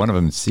 one of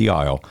them in Sea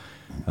Isle,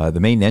 the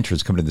main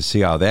entrance coming to the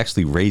Sea Isle, they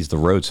actually raised the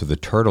road so the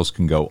turtles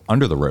can go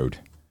under the road.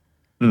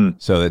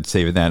 So that's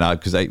saving that out,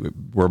 because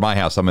where my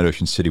house, I'm in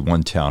Ocean City,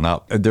 one town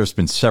up. There's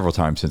been several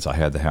times since I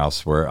had the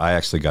house where I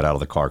actually got out of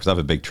the car, because I have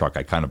a big truck.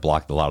 I kind of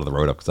blocked a lot of the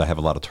road up because I have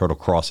a lot of turtle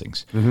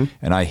crossings.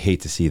 And I hate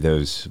to see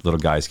those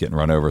little guys getting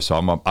run over. So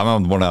I'm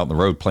on the one out on the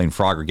road playing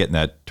Frogger, getting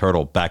that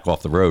turtle back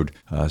off the road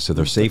so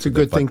they're safe. It's a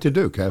good thing to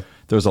do, Kev.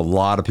 There's a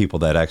lot of people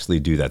that actually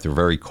do that. They're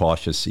very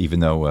cautious, even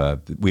though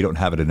we don't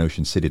have it in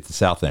Ocean City at the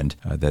south end,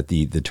 that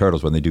the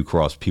turtles, when they do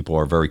cross, people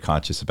are very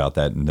conscious about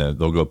that, and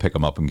they'll go pick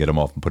them up and get them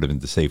off and put them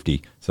into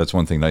safety. So that's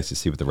one thing nice to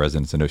see with the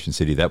residents in Ocean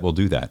City, that will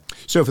do that.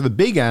 So for the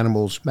big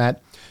animals,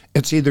 Matt,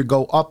 it's either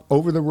go up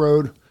over the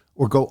road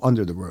or go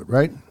under the road,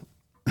 right?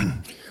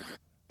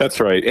 That's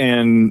right.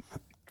 And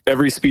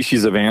every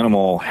species of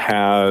animal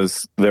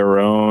has their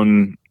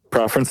own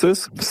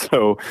preferences.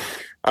 So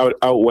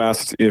out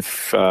west,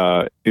 if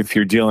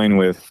you're dealing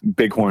with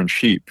bighorn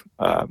sheep,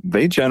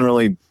 they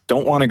generally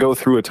don't want to go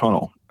through a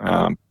tunnel.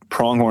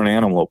 Pronghorn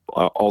antelope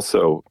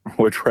also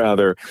would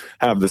rather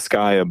have the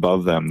sky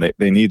above them.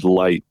 They need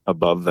light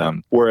above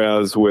them.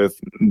 Whereas with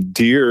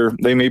deer,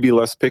 they may be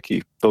less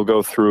picky. They'll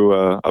go through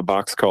a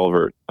box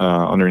culvert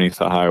underneath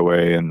the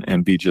highway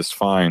and be just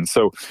fine.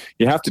 So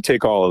you have to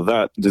take all of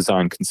that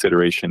design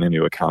consideration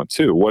into account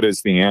too. What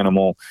is the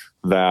animal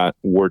that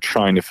we're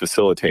trying to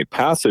facilitate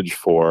passage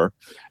for?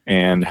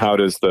 And how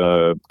does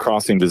the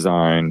crossing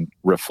design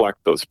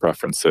reflect those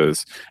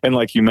preferences? And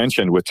like you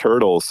mentioned, with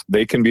turtles,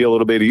 they can be a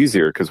little bit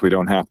easier because we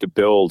don't have to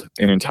build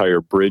an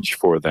entire bridge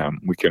for them.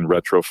 We can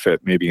retrofit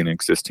maybe an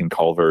existing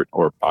culvert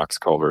or box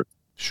culvert.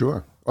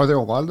 Sure. Are there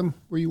a lot of them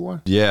where you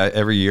are? Yeah,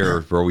 every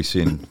year we're always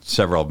seeing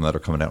several of them that are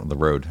coming out on the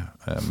road.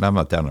 I'm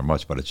not down there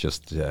much, but it's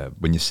just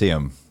when you see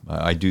them,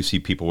 I do see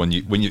people when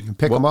you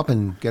pick them up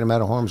and get them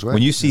out of harm's way.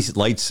 When you see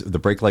lights, the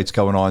brake lights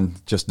going on,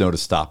 just know to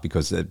stop,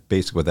 because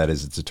basically what that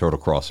is, it's a turtle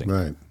crossing.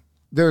 Right.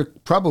 There are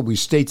probably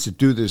states that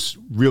do this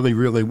really,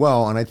 really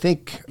well, and I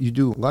think you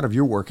do a lot of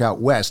your work out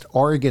west.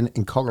 Oregon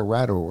and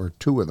Colorado are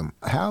two of them.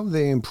 How have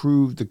they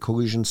improved the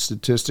collision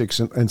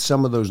statistics and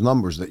some of those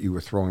numbers that you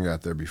were throwing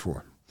out there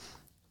before?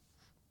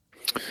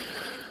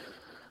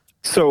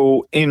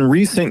 So in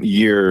recent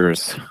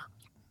years,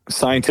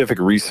 scientific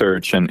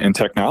research and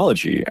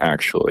technology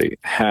actually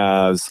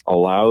has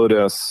allowed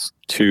us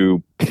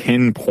to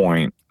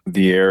pinpoint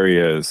the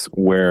areas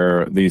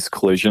where these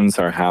collisions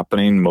are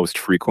happening most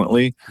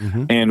frequently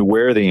and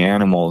where the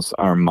animals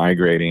are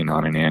migrating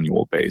on an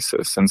annual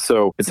basis. And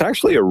so it's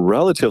actually a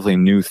relatively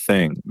new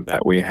thing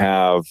that we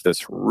have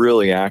this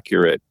really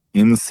accurate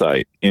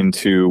insight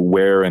into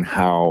where and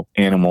how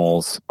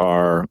animals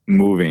are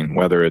moving,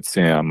 whether it's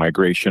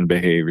migration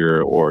behavior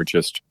or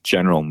just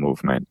general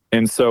movement.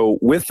 And so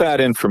with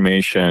that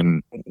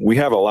information, we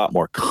have a lot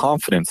more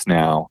confidence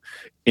now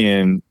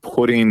in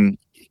putting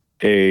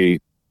a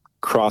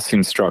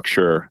crossing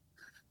structure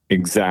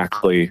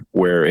exactly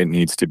where it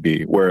needs to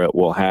be, where it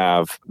will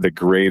have the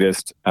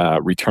greatest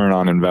return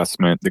on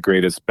investment, the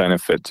greatest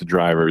benefit to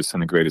drivers,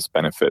 and the greatest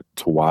benefit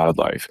to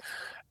wildlife.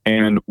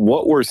 And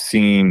what we're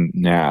seeing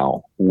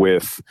now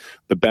with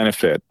the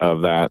benefit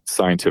of that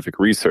scientific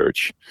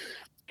research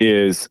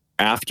is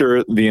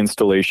after the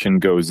installation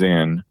goes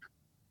in,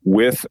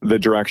 with the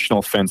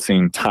directional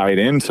fencing tied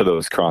into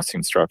those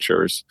crossing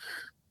structures,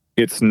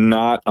 it's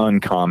not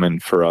uncommon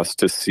for us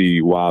to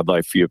see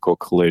wildlife vehicle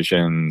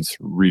collisions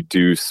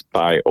reduce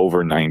by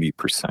over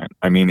 90%.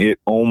 I mean, it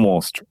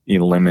almost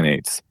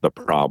eliminates the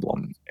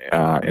problem.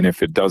 And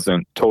if it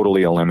doesn't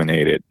totally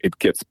eliminate it, it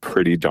gets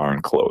pretty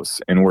darn close.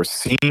 And we're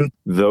seeing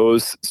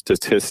those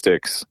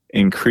statistics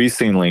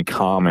increasingly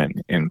common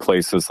in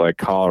places like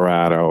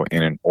Colorado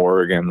and in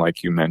Oregon,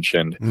 like you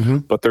mentioned.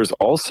 But there's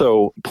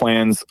also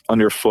plans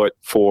underfoot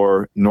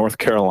for North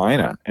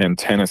Carolina and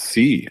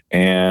Tennessee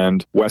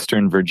and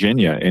Western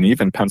Virginia and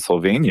even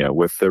Pennsylvania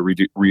with the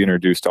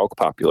reintroduced elk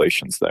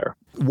populations there.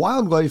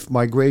 Wildlife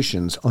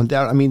migrations,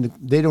 undoubtedly, I mean,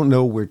 they don't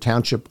know where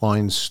township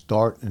lines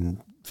start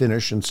and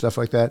finish and stuff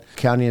like that,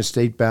 county and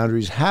state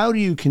boundaries. How do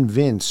you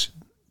convince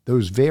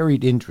those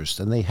varied interests,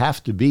 and they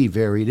have to be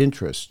varied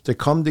interests, to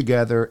come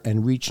together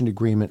and reach an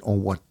agreement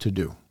on what to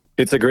do?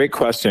 It's a great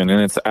question, and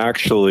it's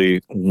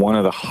actually one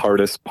of the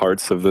hardest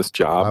parts of this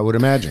job. I would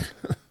imagine.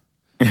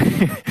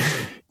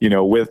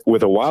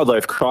 With a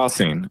wildlife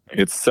crossing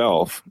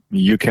itself,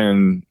 you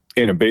can,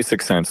 in a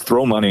basic sense,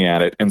 throw money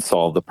at it and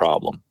solve the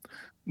problem.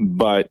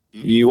 But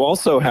you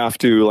also have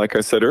to, like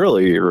I said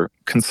earlier,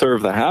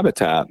 conserve the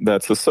habitat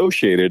that's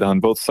associated on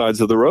both sides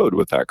of the road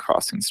with that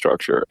crossing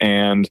structure.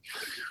 And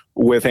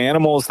with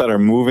animals that are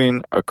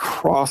moving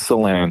across the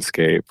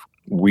landscape,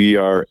 we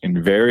are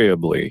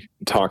invariably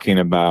talking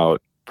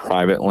about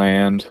private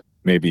land,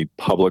 maybe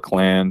public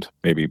land,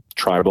 maybe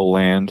tribal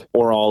land,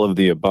 or all of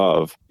the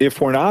above. If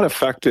we're not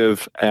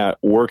effective at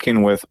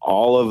working with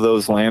all of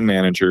those land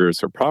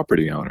managers or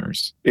property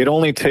owners, it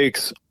only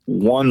takes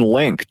one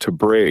link to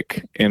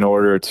break in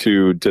order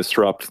to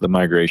disrupt the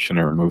migration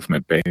or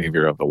movement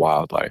behavior of the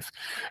wildlife.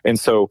 And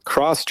so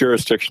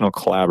cross-jurisdictional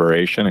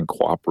collaboration and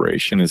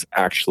cooperation is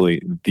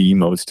actually the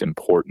most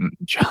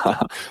important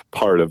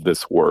part of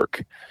this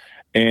work.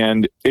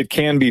 And it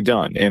can be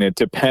done, and it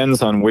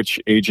depends on which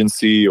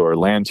agency or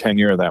land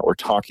tenure that we're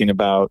talking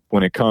about.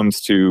 When it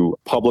comes to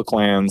public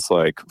lands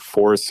like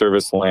Forest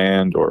Service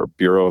land or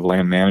Bureau of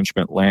Land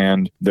Management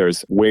land,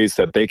 there's ways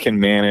that they can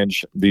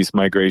manage these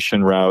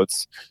migration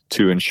routes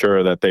to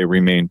ensure that they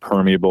remain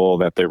permeable,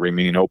 that they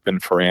remain open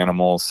for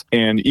animals.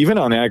 And even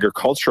on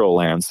agricultural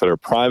lands that are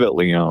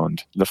privately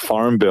owned, the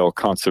Farm Bill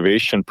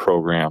conservation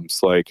programs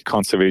like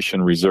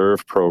Conservation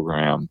Reserve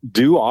Program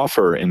do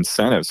offer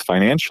incentives,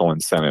 financial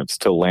incentives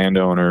to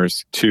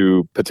landowners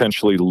to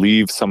potentially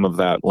leave some of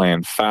that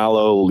land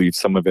fallow, leave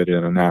some of it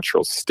in a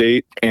natural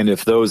state. And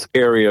if those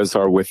areas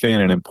are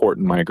within an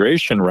important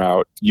migration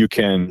route, you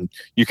can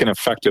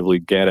effectively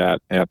get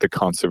at the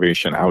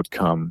conservation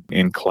outcome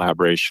in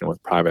collaboration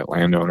with private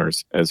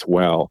landowners as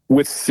well.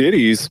 With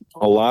cities,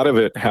 a lot of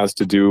it has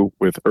to do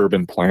with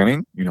urban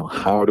planning.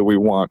 How do we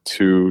want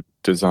to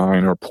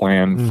design or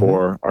plan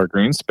for our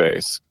green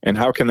space? And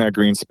how can that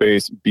green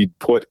space be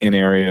put in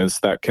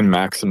areas that can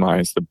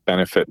maximize the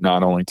benefit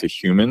not only to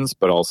humans,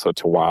 but also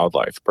to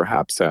wildlife,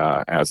 perhaps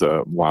as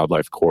a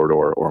wildlife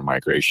corridor or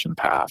migration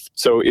path?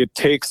 So it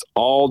takes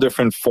all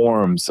different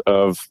forms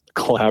of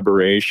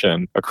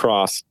collaboration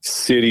across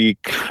city,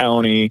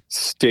 county,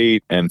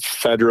 state, and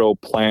federal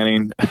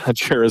planning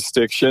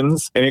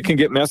jurisdictions. And it can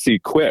get messy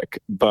quick,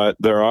 but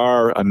there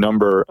are a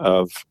number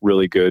of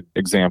really good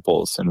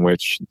examples in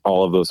which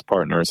all of those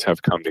partners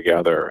have come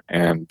together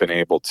and been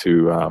able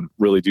to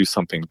really do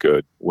something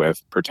good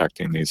with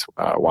protecting these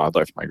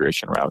wildlife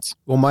migration routes.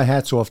 Well, my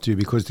hat's off to you,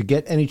 because to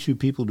get any two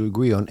people to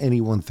agree on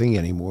any one thing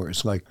anymore,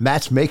 it's like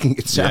Matt's making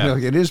it sound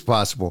like it is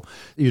possible.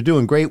 You're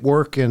doing great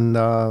work, and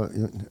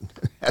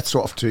hats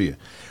off to you.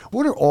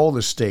 What are all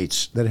the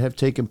states that have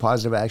taken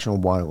positive action on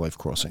wildlife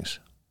crossings?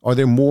 Are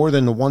there more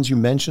than the ones you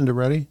mentioned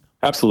already?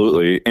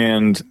 Absolutely.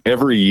 And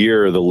every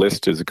year the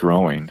list is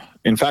growing.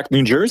 In fact,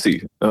 New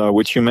Jersey,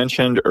 which you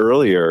mentioned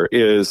earlier,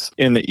 is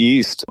in the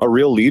East a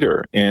real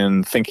leader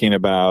in thinking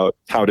about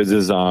how to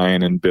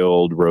design and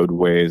build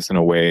roadways in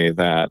a way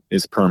that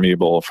is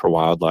permeable for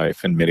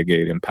wildlife and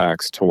mitigate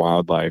impacts to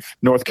wildlife.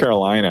 North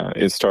Carolina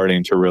is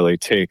starting to really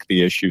take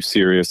the issue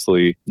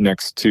seriously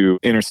next to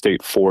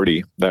Interstate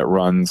 40 that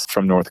runs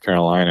from North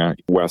Carolina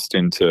west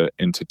into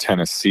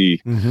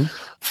Tennessee.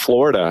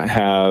 Florida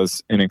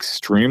has an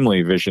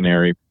extremely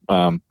visionary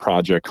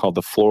project called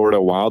the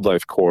Florida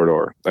Wildlife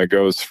Corridor that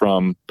goes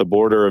from the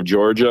border of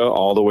Georgia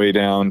all the way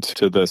down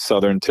to the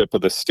southern tip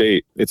of the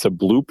state. It's a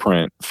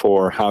blueprint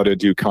for how to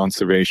do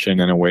conservation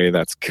in a way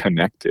that's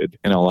connected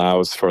and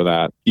allows for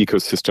that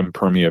ecosystem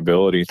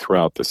permeability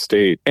throughout the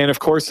state. And of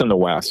course, in the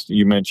West,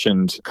 you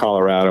mentioned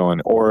Colorado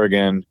and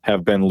Oregon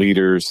have been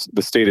leaders.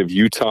 The state of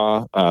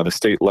Utah, the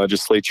state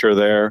legislature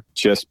there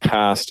just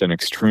passed an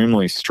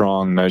extremely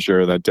strong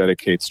measure that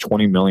dedicates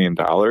 $20 million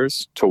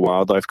to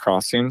wildlife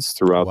crossings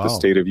throughout the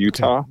state of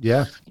Utah. Okay.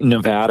 Yeah.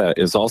 Nevada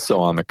is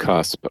also on the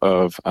cusp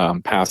of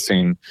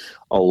passing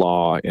a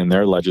law in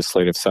their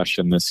legislative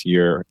session this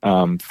year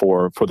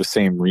for the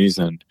same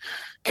reason.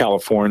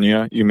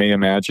 California, you may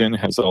imagine,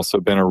 has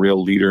also been a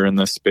real leader in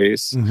this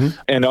space,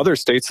 and other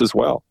states as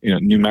well.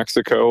 New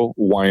Mexico,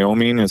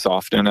 Wyoming is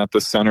often at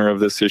the center of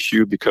this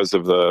issue because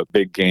of the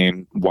big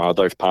game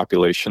wildlife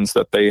populations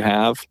that they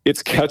have.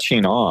 It's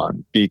catching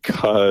on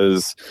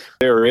because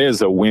there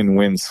is a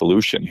win-win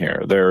solution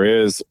here. There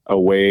is a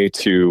way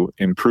to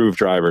improve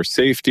driver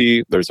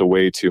safety. There's a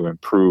way to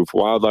improve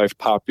wildlife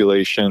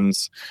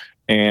populations.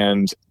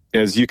 And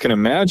as you can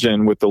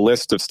imagine, with the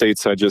list of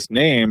states I just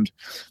named,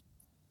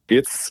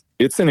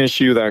 it's an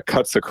issue that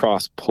cuts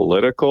across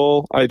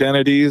political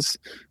identities,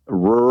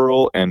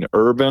 rural and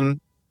urban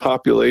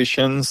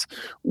populations.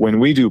 When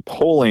we do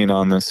polling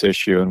on this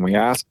issue and we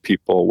ask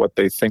people what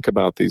they think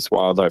about these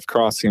wildlife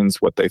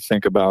crossings, what they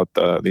think about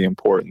the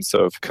importance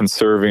of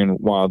conserving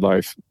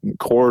wildlife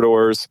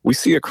corridors, we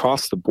see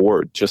across the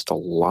board just a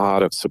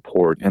lot of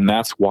support. And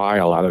that's why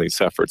a lot of these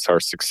efforts are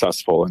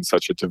successful in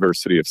such a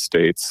diversity of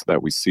states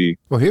that we see.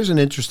 Well, here's an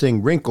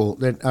interesting wrinkle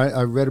that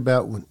I read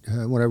about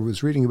when I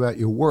was reading about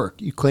your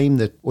work. You claim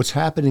that what's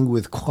happening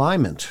with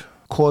climate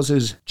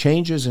causes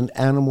changes in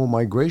animal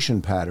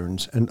migration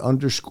patterns and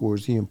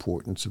underscores the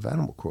importance of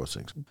animal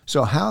crossings.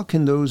 So how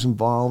can those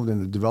involved in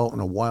the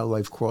development of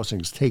wildlife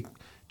crossings take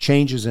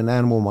changes in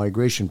animal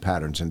migration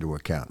patterns into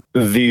account?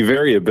 The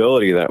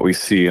variability that we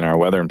see in our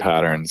weather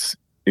patterns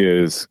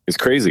is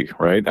crazy,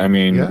 right? I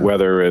mean,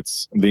 whether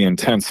it's the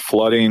intense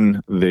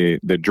flooding, the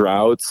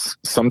droughts,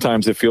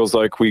 sometimes it feels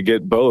like we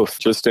get both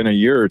just in a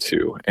year or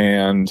two.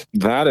 And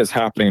that is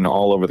happening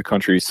all over the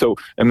country. So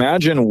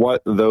imagine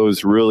what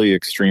those really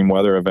extreme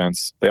weather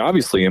events, they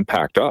obviously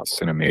impact us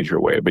in a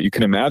major way, but you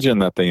can imagine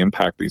that they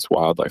impact these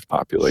wildlife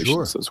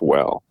populations as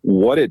well.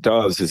 What it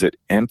does is it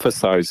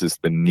emphasizes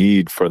the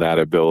need for that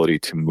ability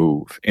to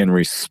move in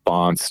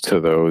response to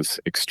those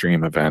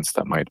extreme events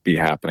that might be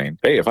happening.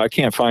 Hey, if I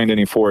can't find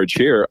any forage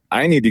here,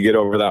 I need to get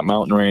over that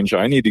mountain range.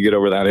 I need to get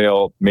over that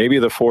hill. Maybe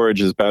the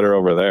forage is better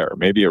over there.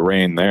 Maybe it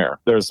rained there.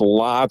 There's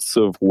lots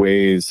of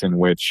ways in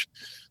which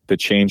the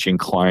changing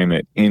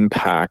climate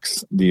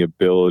impacts the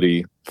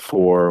ability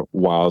for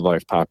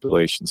wildlife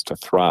populations to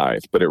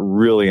thrive, but it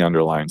really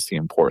underlines the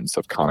importance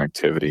of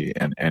connectivity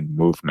and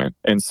movement.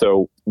 And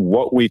so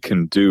what we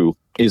can do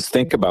is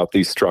think about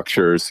these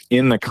structures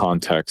in the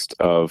context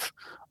of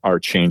our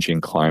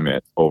changing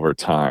climate over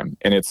time.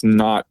 And it's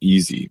not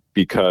easy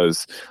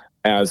because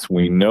as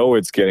we know,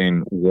 it's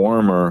getting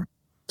warmer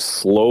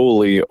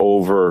slowly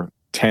over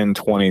 10,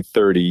 20,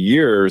 30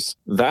 years.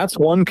 That's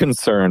one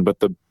concern. But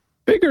the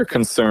bigger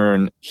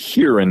concern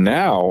here and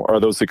now are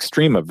those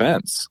extreme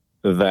events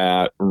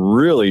that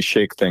really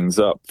shake things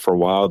up for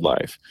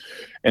wildlife.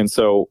 And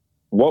so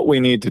what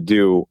we need to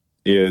do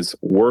is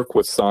work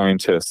with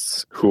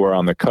scientists who are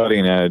on the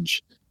cutting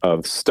edge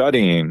of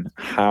studying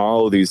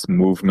how these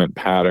movement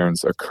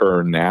patterns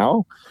occur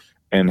now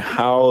and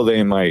how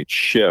they might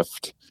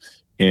shift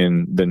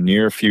in the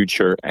near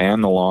future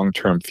and the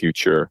long-term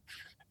future,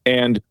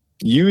 and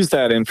use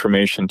that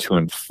information to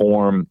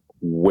inform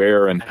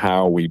where and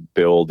how we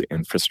build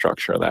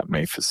infrastructure that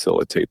may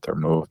facilitate their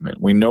movement.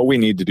 We know we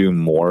need to do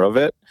more of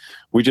it.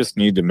 We just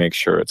need to make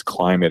sure it's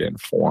climate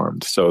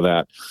informed so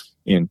that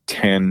in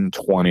 10,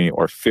 20,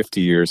 or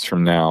 50 years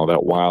from now,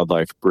 that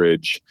wildlife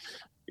bridge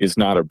is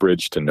not a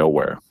bridge to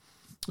nowhere.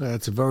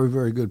 That's a very,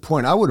 very good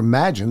point. I would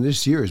imagine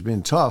this year has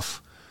been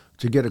tough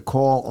to get a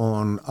call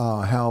on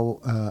how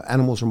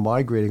animals are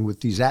migrating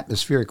with these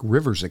atmospheric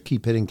rivers that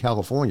keep hitting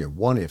California,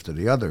 one after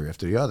the other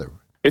after the other.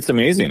 It's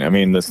amazing. I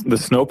mean, the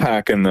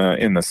snowpack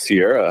in the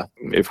Sierra,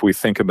 if we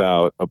think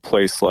about a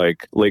place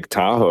like Lake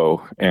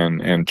Tahoe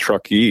and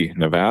Truckee,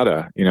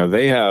 Nevada,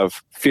 they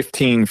have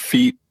 15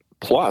 feet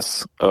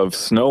plus of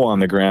snow on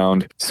the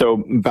ground.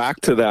 So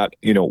back to that,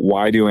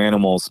 why do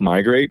animals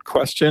migrate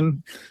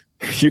question?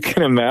 You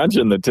can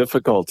imagine the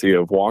difficulty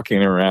of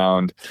walking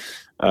around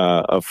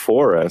a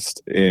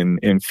forest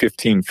in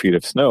 15 feet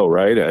of snow,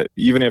 right?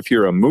 Even if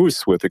you're a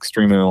moose with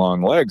extremely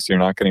long legs, you're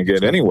not going to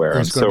get anywhere.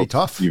 It's going to be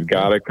tough. You've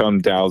got to come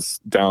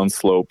down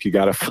slope. You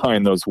got to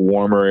find those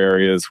warmer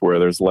areas where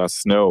there's less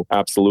snow.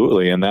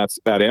 Absolutely. And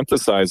that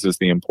emphasizes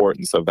the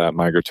importance of that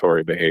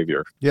migratory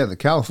behavior. Yeah, the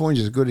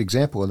California is a good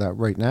example of that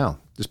right now,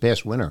 this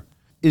past winter.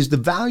 Is the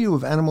value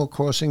of animal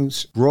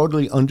crossings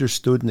broadly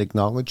understood and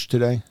acknowledged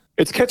today?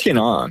 It's catching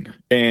on.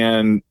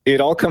 And it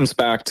all comes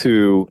back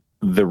to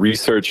the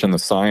research and the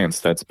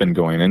science that's been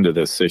going into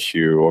this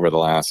issue over the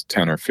last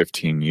 10 or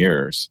 15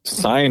 years.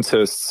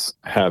 Scientists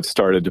have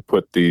started to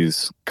put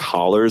these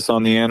collars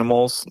on the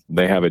animals.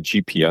 They have a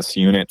GPS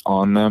unit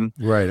on them.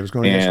 Right, I was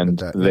going to ask about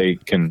that. And they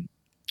can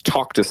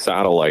talk to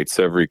satellites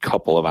every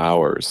couple of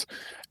hours.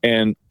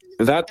 And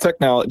that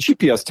technology,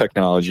 GPS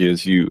technology,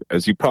 as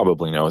you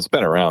probably know, has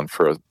been around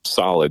for a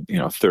solid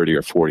 30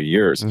 or 40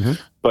 years.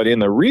 Mm-hmm. But in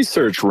the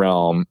research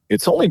realm,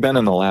 it's only been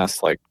in the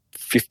last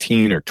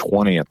 15 or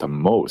 20 at the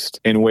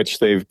most, in which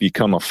they've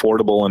become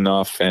affordable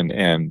enough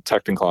and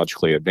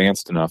technologically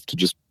advanced enough to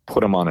just put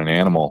them on an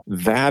animal.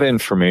 That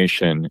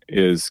information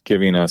is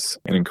giving us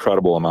an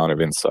incredible amount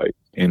of insight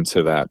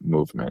into that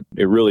movement.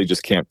 It really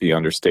just can't be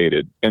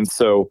understated. And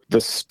so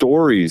the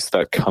stories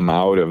that come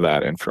out of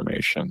that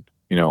information,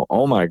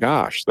 oh my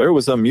gosh, there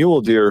was a mule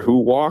deer who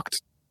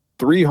walked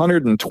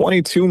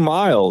 322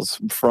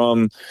 miles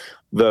from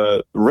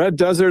the red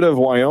desert of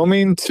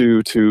Wyoming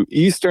to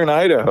eastern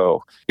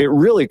Idaho. It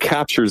really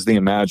captures the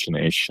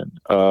imagination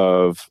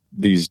of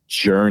these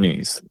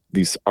journeys,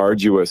 these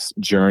arduous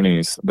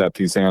journeys that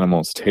these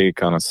animals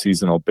take on a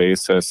seasonal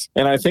basis.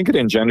 And I think it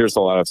engenders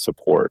a lot of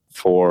support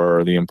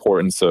for the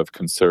importance of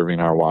conserving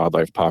our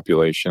wildlife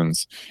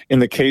populations. In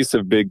the case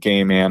of big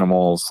game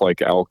animals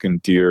like elk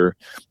and deer,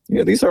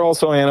 these are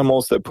also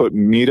animals that put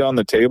meat on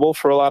the table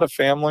for a lot of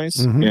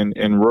families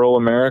in rural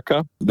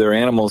America. They're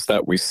animals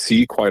that we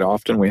see quite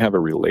often, we have a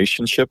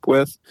relationship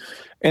with.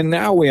 And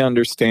now we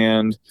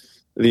understand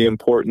the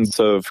importance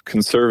of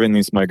conserving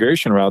these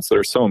migration routes that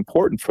are so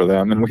important for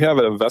them. And we have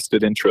a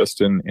vested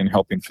interest in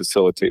helping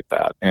facilitate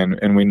that.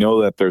 And we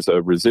know that there's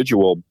a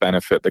residual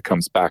benefit that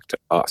comes back to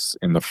us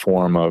in the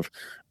form of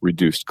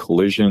reduced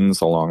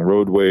collisions along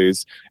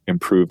roadways,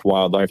 improved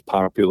wildlife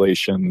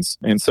populations.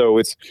 And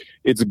so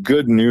it's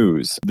good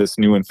news, this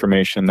new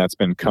information that's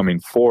been coming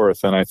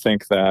forth. And I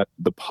think that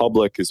the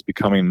public is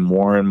becoming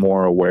more and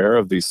more aware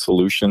of these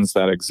solutions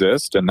that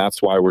exist. And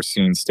that's why we're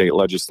seeing state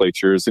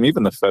legislatures and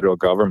even the federal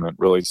government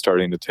really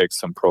starting to take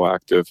some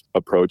proactive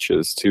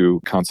approaches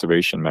to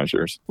conservation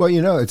measures. Well,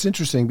 it's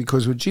interesting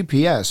because with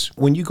GPS,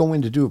 when you go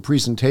in to do a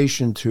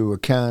presentation to a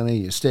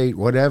county, a state,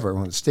 whatever,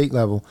 on a state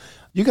level,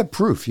 you got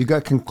proof. You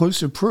got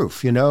conclusive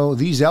proof.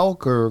 These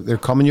elk they're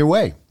coming your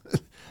way.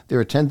 There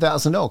are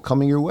 10,000 elk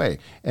coming your way,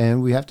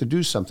 and we have to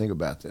do something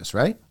about this,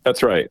 right?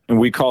 That's right. And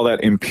we call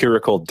that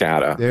empirical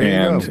data. There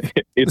you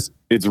go.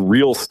 It's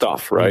real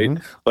stuff, right?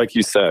 Mm-hmm. Like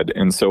you said.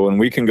 And so when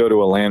we can go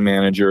to a land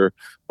manager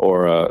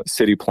or a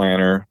city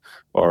planner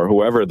or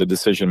whoever the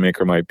decision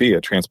maker might be, a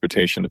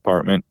transportation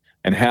department,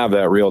 and have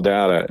that real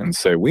data and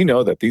say, we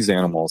know that these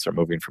animals are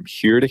moving from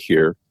here to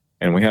here,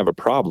 and we have a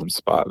problem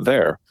spot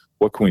there.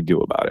 What can we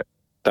do about it?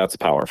 That's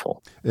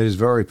powerful. It is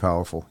very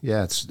powerful.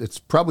 Yeah, it's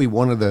probably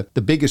one of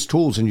the biggest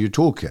tools in your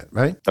toolkit,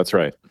 right? That's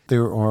right.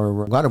 There are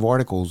a lot of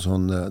articles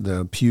on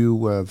the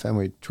PEW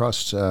Family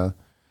Trusts,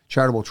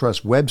 Charitable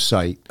Trust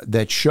website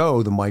that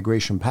show the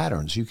migration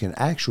patterns. You can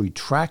actually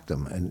track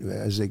them and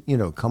as they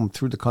come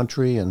through the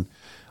country, and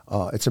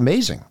it's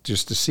amazing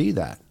just to see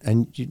that.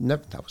 And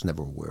I was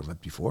never aware of it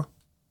before.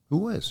 Who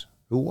was?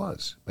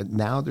 But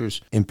now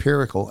there's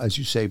empirical, as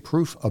you say,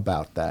 proof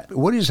about that.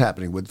 What is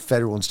happening with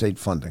federal and state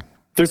funding?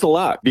 There's a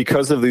lot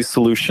because of these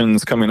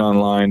solutions coming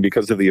online,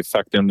 because of the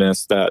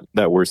effectiveness that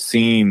we're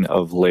seeing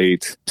of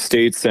late.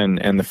 States and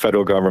the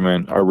federal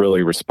government are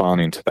really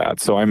responding to that.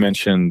 So I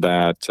mentioned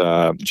that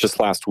just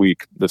last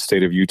week, the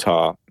state of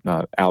Utah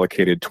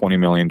allocated $20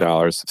 million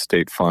of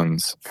state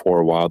funds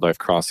for wildlife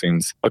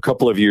crossings. A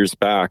couple of years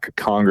back,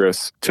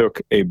 Congress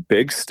took a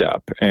big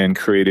step and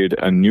created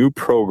a new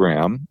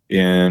program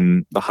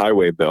in the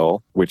highway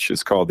bill, which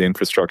is called the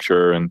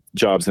Infrastructure and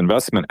Jobs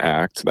Investment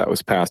Act that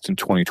was passed in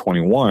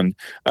 2021.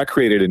 That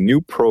created a new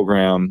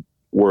program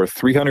worth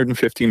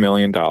 $350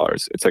 million.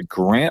 It's a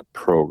grant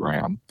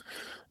program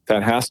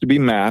that has to be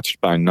matched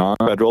by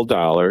non-federal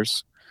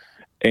dollars,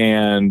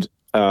 and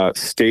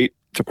state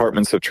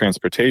departments of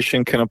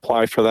transportation can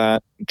apply for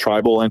that.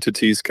 Tribal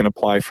entities can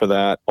apply for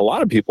that. A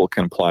lot of people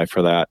can apply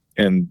for that.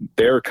 And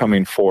they're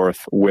coming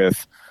forth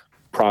with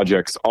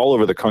projects all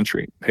over the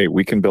country. Hey,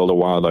 we can build a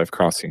wildlife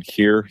crossing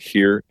here,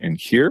 here, and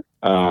here.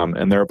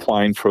 And they're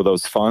applying for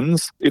those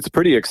funds. It's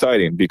pretty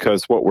exciting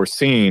because what we're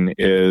seeing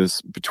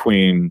is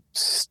between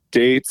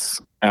states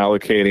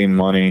allocating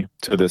money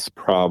to this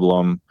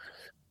problem,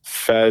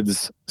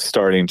 feds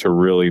starting to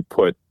really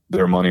put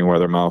their money where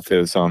their mouth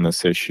is on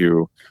this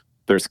issue.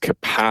 There's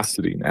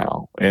capacity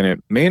now, and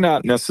it may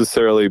not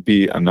necessarily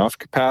be enough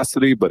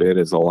capacity, but it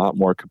is a lot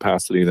more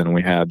capacity than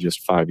we had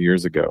just 5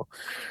 years ago.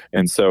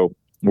 And so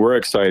we're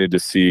excited to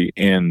see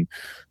in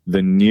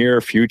the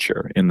near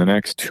future, in the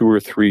next 2 or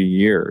 3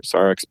 years,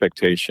 our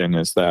expectation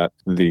is that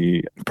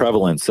the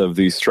prevalence of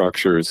these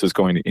structures is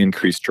going to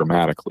increase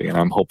dramatically. And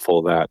I'm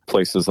hopeful that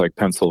places like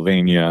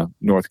Pennsylvania,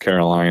 North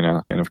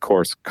Carolina, and of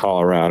course,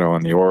 Colorado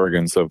and the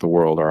Oregons of the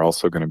world are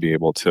also going to be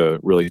able to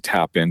really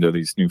tap into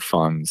these new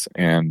funds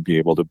and be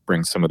able to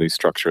bring some of these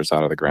structures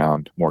out of the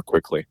ground more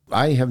quickly.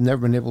 I have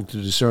never been able to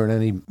discern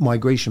any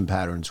migration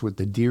patterns with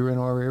the deer in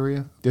our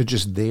area. They're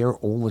just there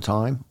all the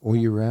time, all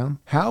year round.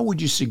 How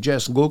would you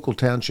suggest local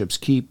townships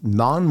keep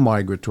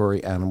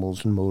non-migratory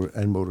animals and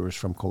motorists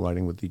from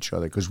colliding with each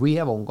other? Because we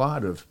have a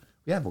lot of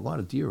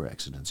deer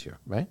accidents here,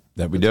 right?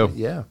 That we do.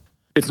 Yeah.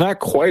 It's not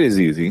quite as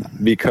easy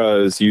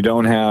because you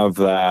don't have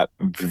that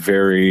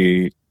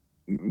very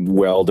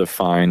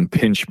well-defined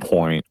pinch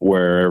point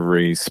where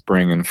every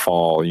spring and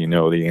fall,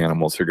 the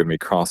animals are going to be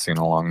crossing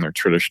along their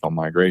traditional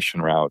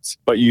migration routes.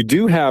 But you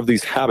do have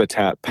these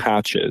habitat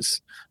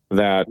patches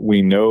that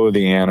we know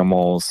the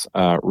animals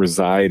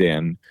reside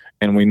in.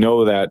 And we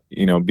know that,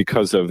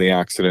 because of the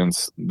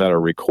accidents that are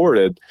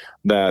recorded,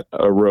 that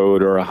a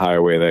road or a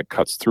highway that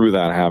cuts through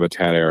that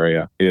habitat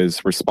area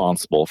is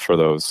responsible for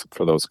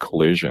those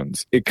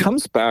collisions. It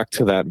comes back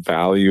to that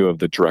value of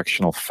the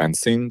directional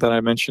fencing that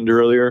I mentioned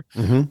earlier,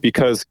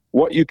 because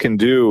what you can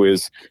do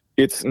is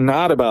it's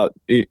not about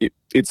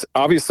it's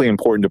obviously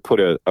important to put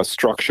a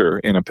structure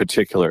in a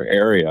particular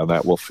area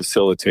that will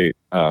facilitate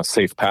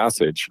safe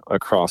passage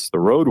across the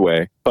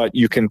roadway, but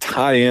you can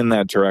tie in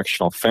that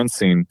directional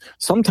fencing.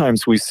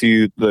 Sometimes we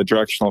see the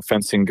directional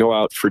fencing go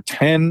out for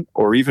 10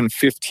 or even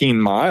 15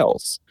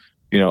 miles,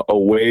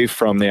 away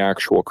from the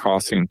actual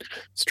crossing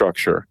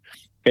structure.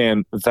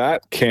 And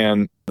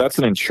that's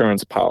an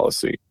insurance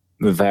policy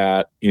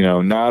that,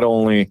 not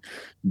only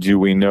do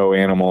we know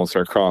animals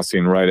are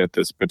crossing right at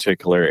this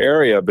particular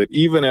area, but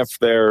even if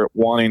they're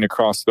wanting to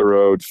cross the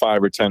road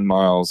 5 or 10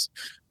 miles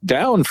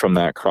down from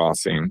that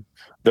crossing,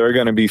 they're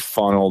going to be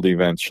funneled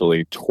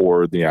eventually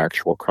toward the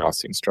actual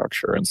crossing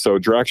structure. And so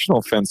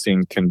directional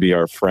fencing can be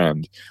our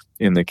friend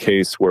in the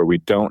case where we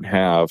don't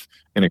have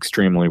an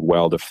extremely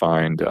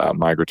well-defined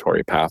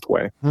migratory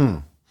pathway.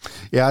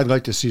 Yeah, I'd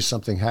like to see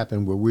something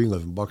happen where we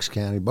live in Bucks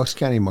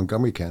County,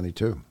 Montgomery County,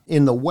 too.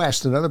 In the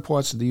West and other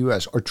parts of the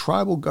U.S., are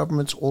tribal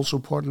governments also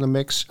part of the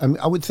mix? I mean,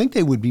 I would think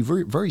they would be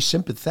very, very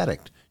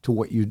sympathetic to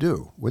what you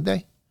do, would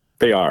they?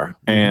 They are.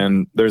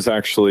 And there's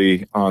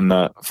actually on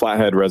the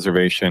Flathead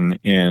Reservation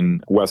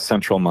in west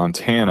central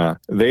Montana,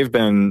 they've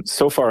been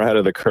so far ahead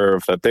of the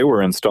curve that they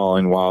were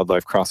installing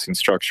wildlife crossing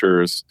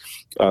structures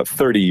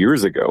 30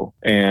 years ago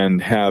and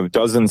have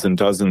dozens and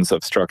dozens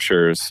of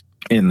structures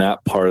in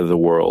that part of the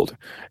world.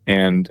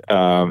 And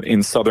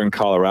in southern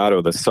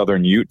Colorado, the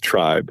Southern Ute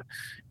tribe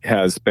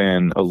has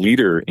been a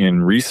leader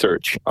in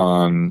research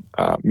on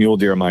mule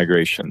deer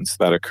migrations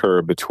that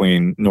occur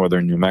between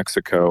northern New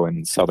Mexico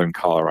and southern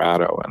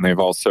Colorado. And they've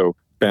also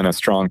been a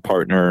strong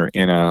partner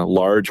in a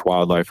large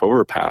wildlife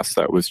overpass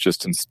that was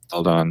just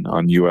installed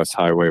on U.S.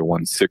 Highway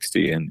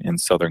 160 in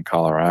southern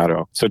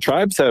Colorado. So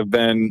tribes have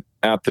been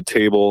at the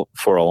table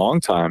for a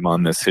long time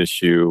on this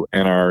issue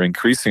and are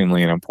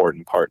increasingly an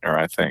important partner,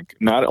 I think.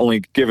 Not only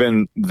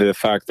given the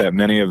fact that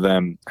many of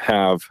them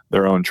have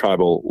their own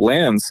tribal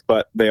lands,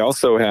 but they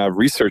also have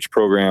research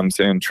programs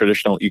and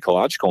traditional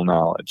ecological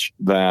knowledge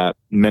that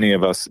many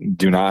of us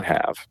do not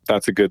have.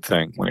 That's a good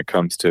thing when it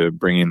comes to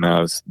bringing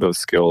those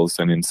skills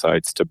and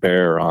insights to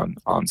bear on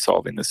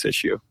solving this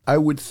issue. I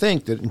would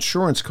think that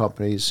insurance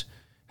companies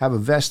have a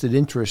vested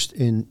interest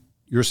in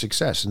your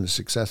success and the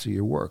success of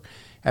your work.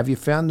 Have you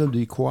found them to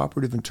be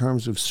cooperative in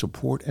terms of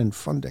support and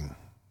funding?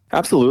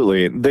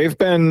 Absolutely. They've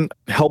been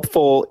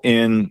helpful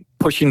in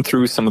pushing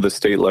through some of the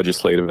state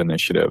legislative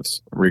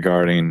initiatives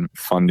regarding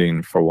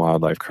funding for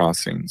wildlife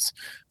crossings.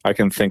 I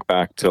can think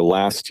back to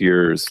last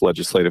year's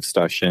legislative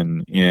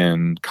session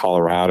in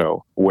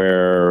Colorado,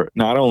 where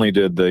not only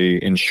did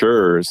the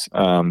insurers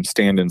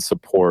stand in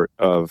support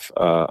of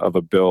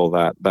a bill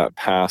that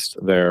passed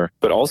there,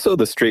 but also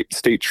the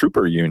state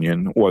trooper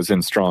union was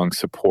in strong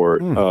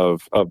support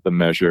of the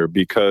measure,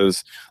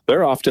 because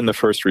they're often the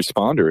first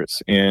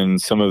responders in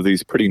some of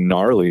these pretty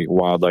gnarly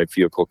wildlife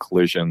vehicle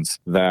collisions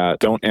that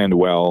don't end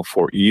well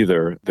for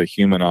either the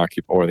human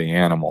occupant or the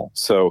animal.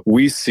 So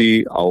we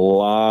see a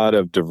lot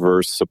of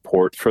diverse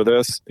support for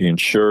this. The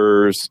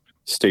insurers,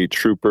 state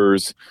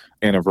troopers,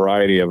 and a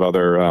variety of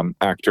other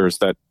actors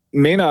that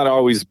may not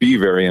always be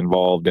very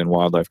involved in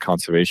wildlife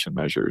conservation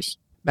measures.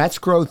 Matt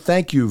Skroch,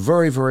 thank you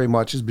very, very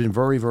much. It's been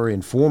very, very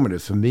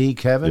informative for me,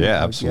 Kevin.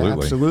 Yeah, absolutely. Yeah,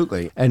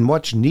 absolutely. And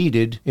much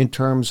needed in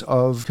terms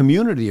of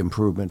community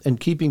improvement and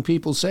keeping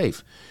people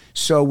safe.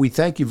 So we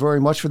thank you very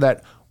much for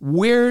that.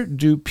 Where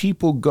do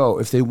people go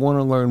if they want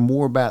to learn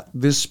more about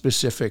this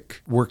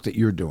specific work that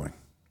you're doing?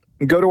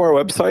 Go to our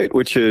website,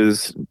 which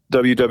is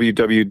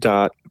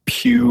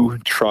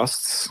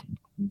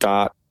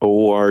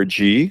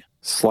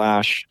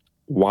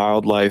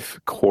www.pewtrusts.org/wildlife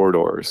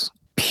corridors.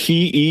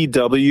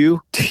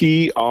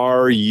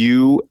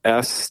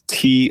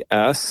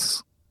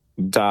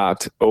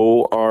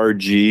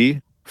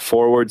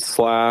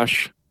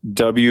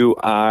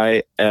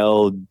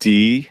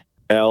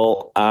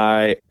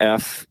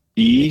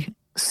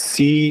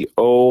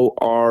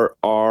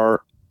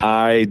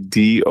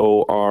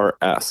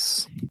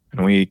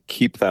 And we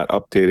keep that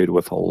updated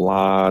with a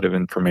lot of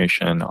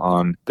information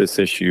on this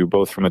issue,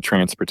 both from a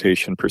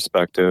transportation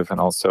perspective and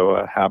also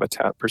a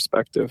habitat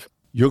perspective.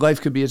 Your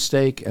life could be at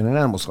stake and an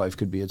animal's life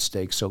could be at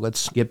stake, so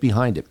let's get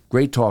behind it.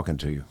 Great talking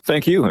to you.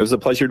 Thank you. It was a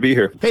pleasure to be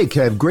here. Hey,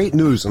 Kev, great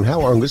news on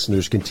how our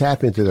listeners can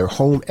tap into their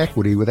home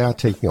equity without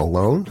taking a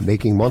loan,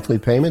 making monthly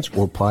payments,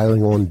 or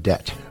piling on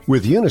debt.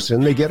 With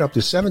Unison, they get up to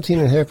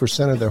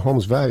 17.5% of their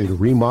home's value to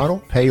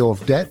remodel, pay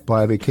off debt,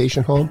 buy a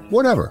vacation home,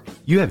 whatever.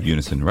 You have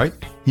Unison, right?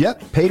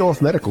 Yep, paid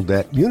off medical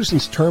debt.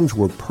 Unison's terms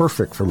were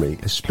perfect for me,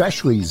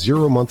 especially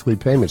 0 monthly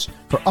payments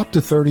for up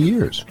to 30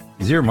 years.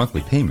 0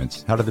 monthly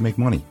payments? How do they make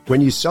money?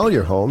 When you sell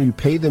your home, you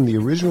pay them the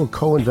original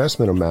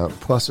co-investment amount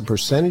plus a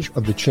percentage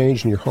of the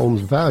change in your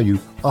home's value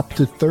up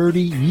to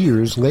 30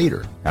 years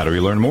later. How do we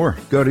learn more?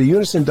 Go to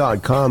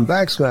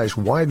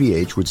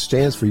unison.com/YVH, which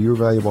stands for Your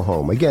Valuable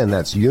Home. Again,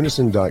 that's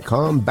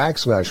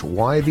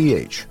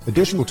unison.com/YVH.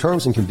 Additional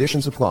terms and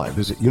conditions apply.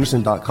 Visit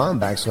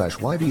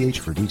unison.com/YVH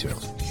for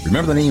details.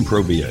 Remember the name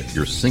Provia,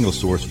 your single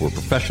source for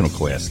professional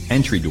class,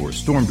 entry doors,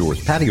 storm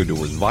doors, patio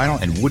doors,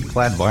 vinyl and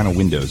wood-clad vinyl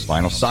windows,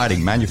 vinyl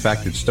siding,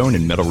 manufactured stone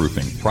and metal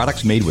roofing.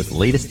 Products made with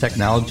latest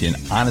technology and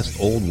honest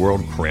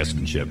old-world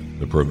craftsmanship.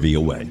 The Provia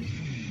way.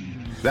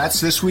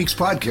 That's this week's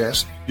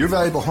podcast. Your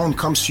Valuable Home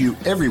comes to you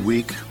every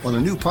week on the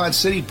new Pod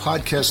City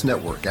Podcast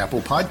Network,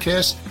 Apple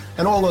Podcasts,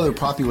 and all other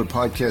popular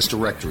podcast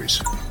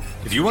directories.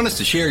 If you want us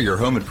to share your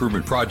home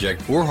improvement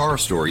project or horror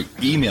story,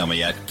 email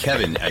me at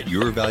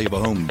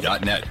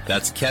kevin@yourvaluablehome.net.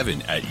 That's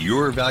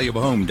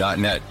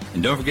kevin@yourvaluablehome.net.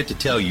 And don't forget to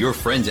tell your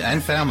friends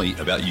and family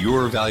about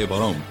Your Valuable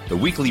Home, the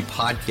weekly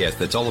podcast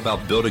that's all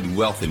about building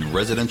wealth in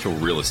residential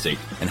real estate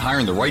and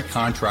hiring the right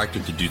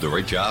contractor to do the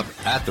right job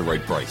at the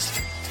right price.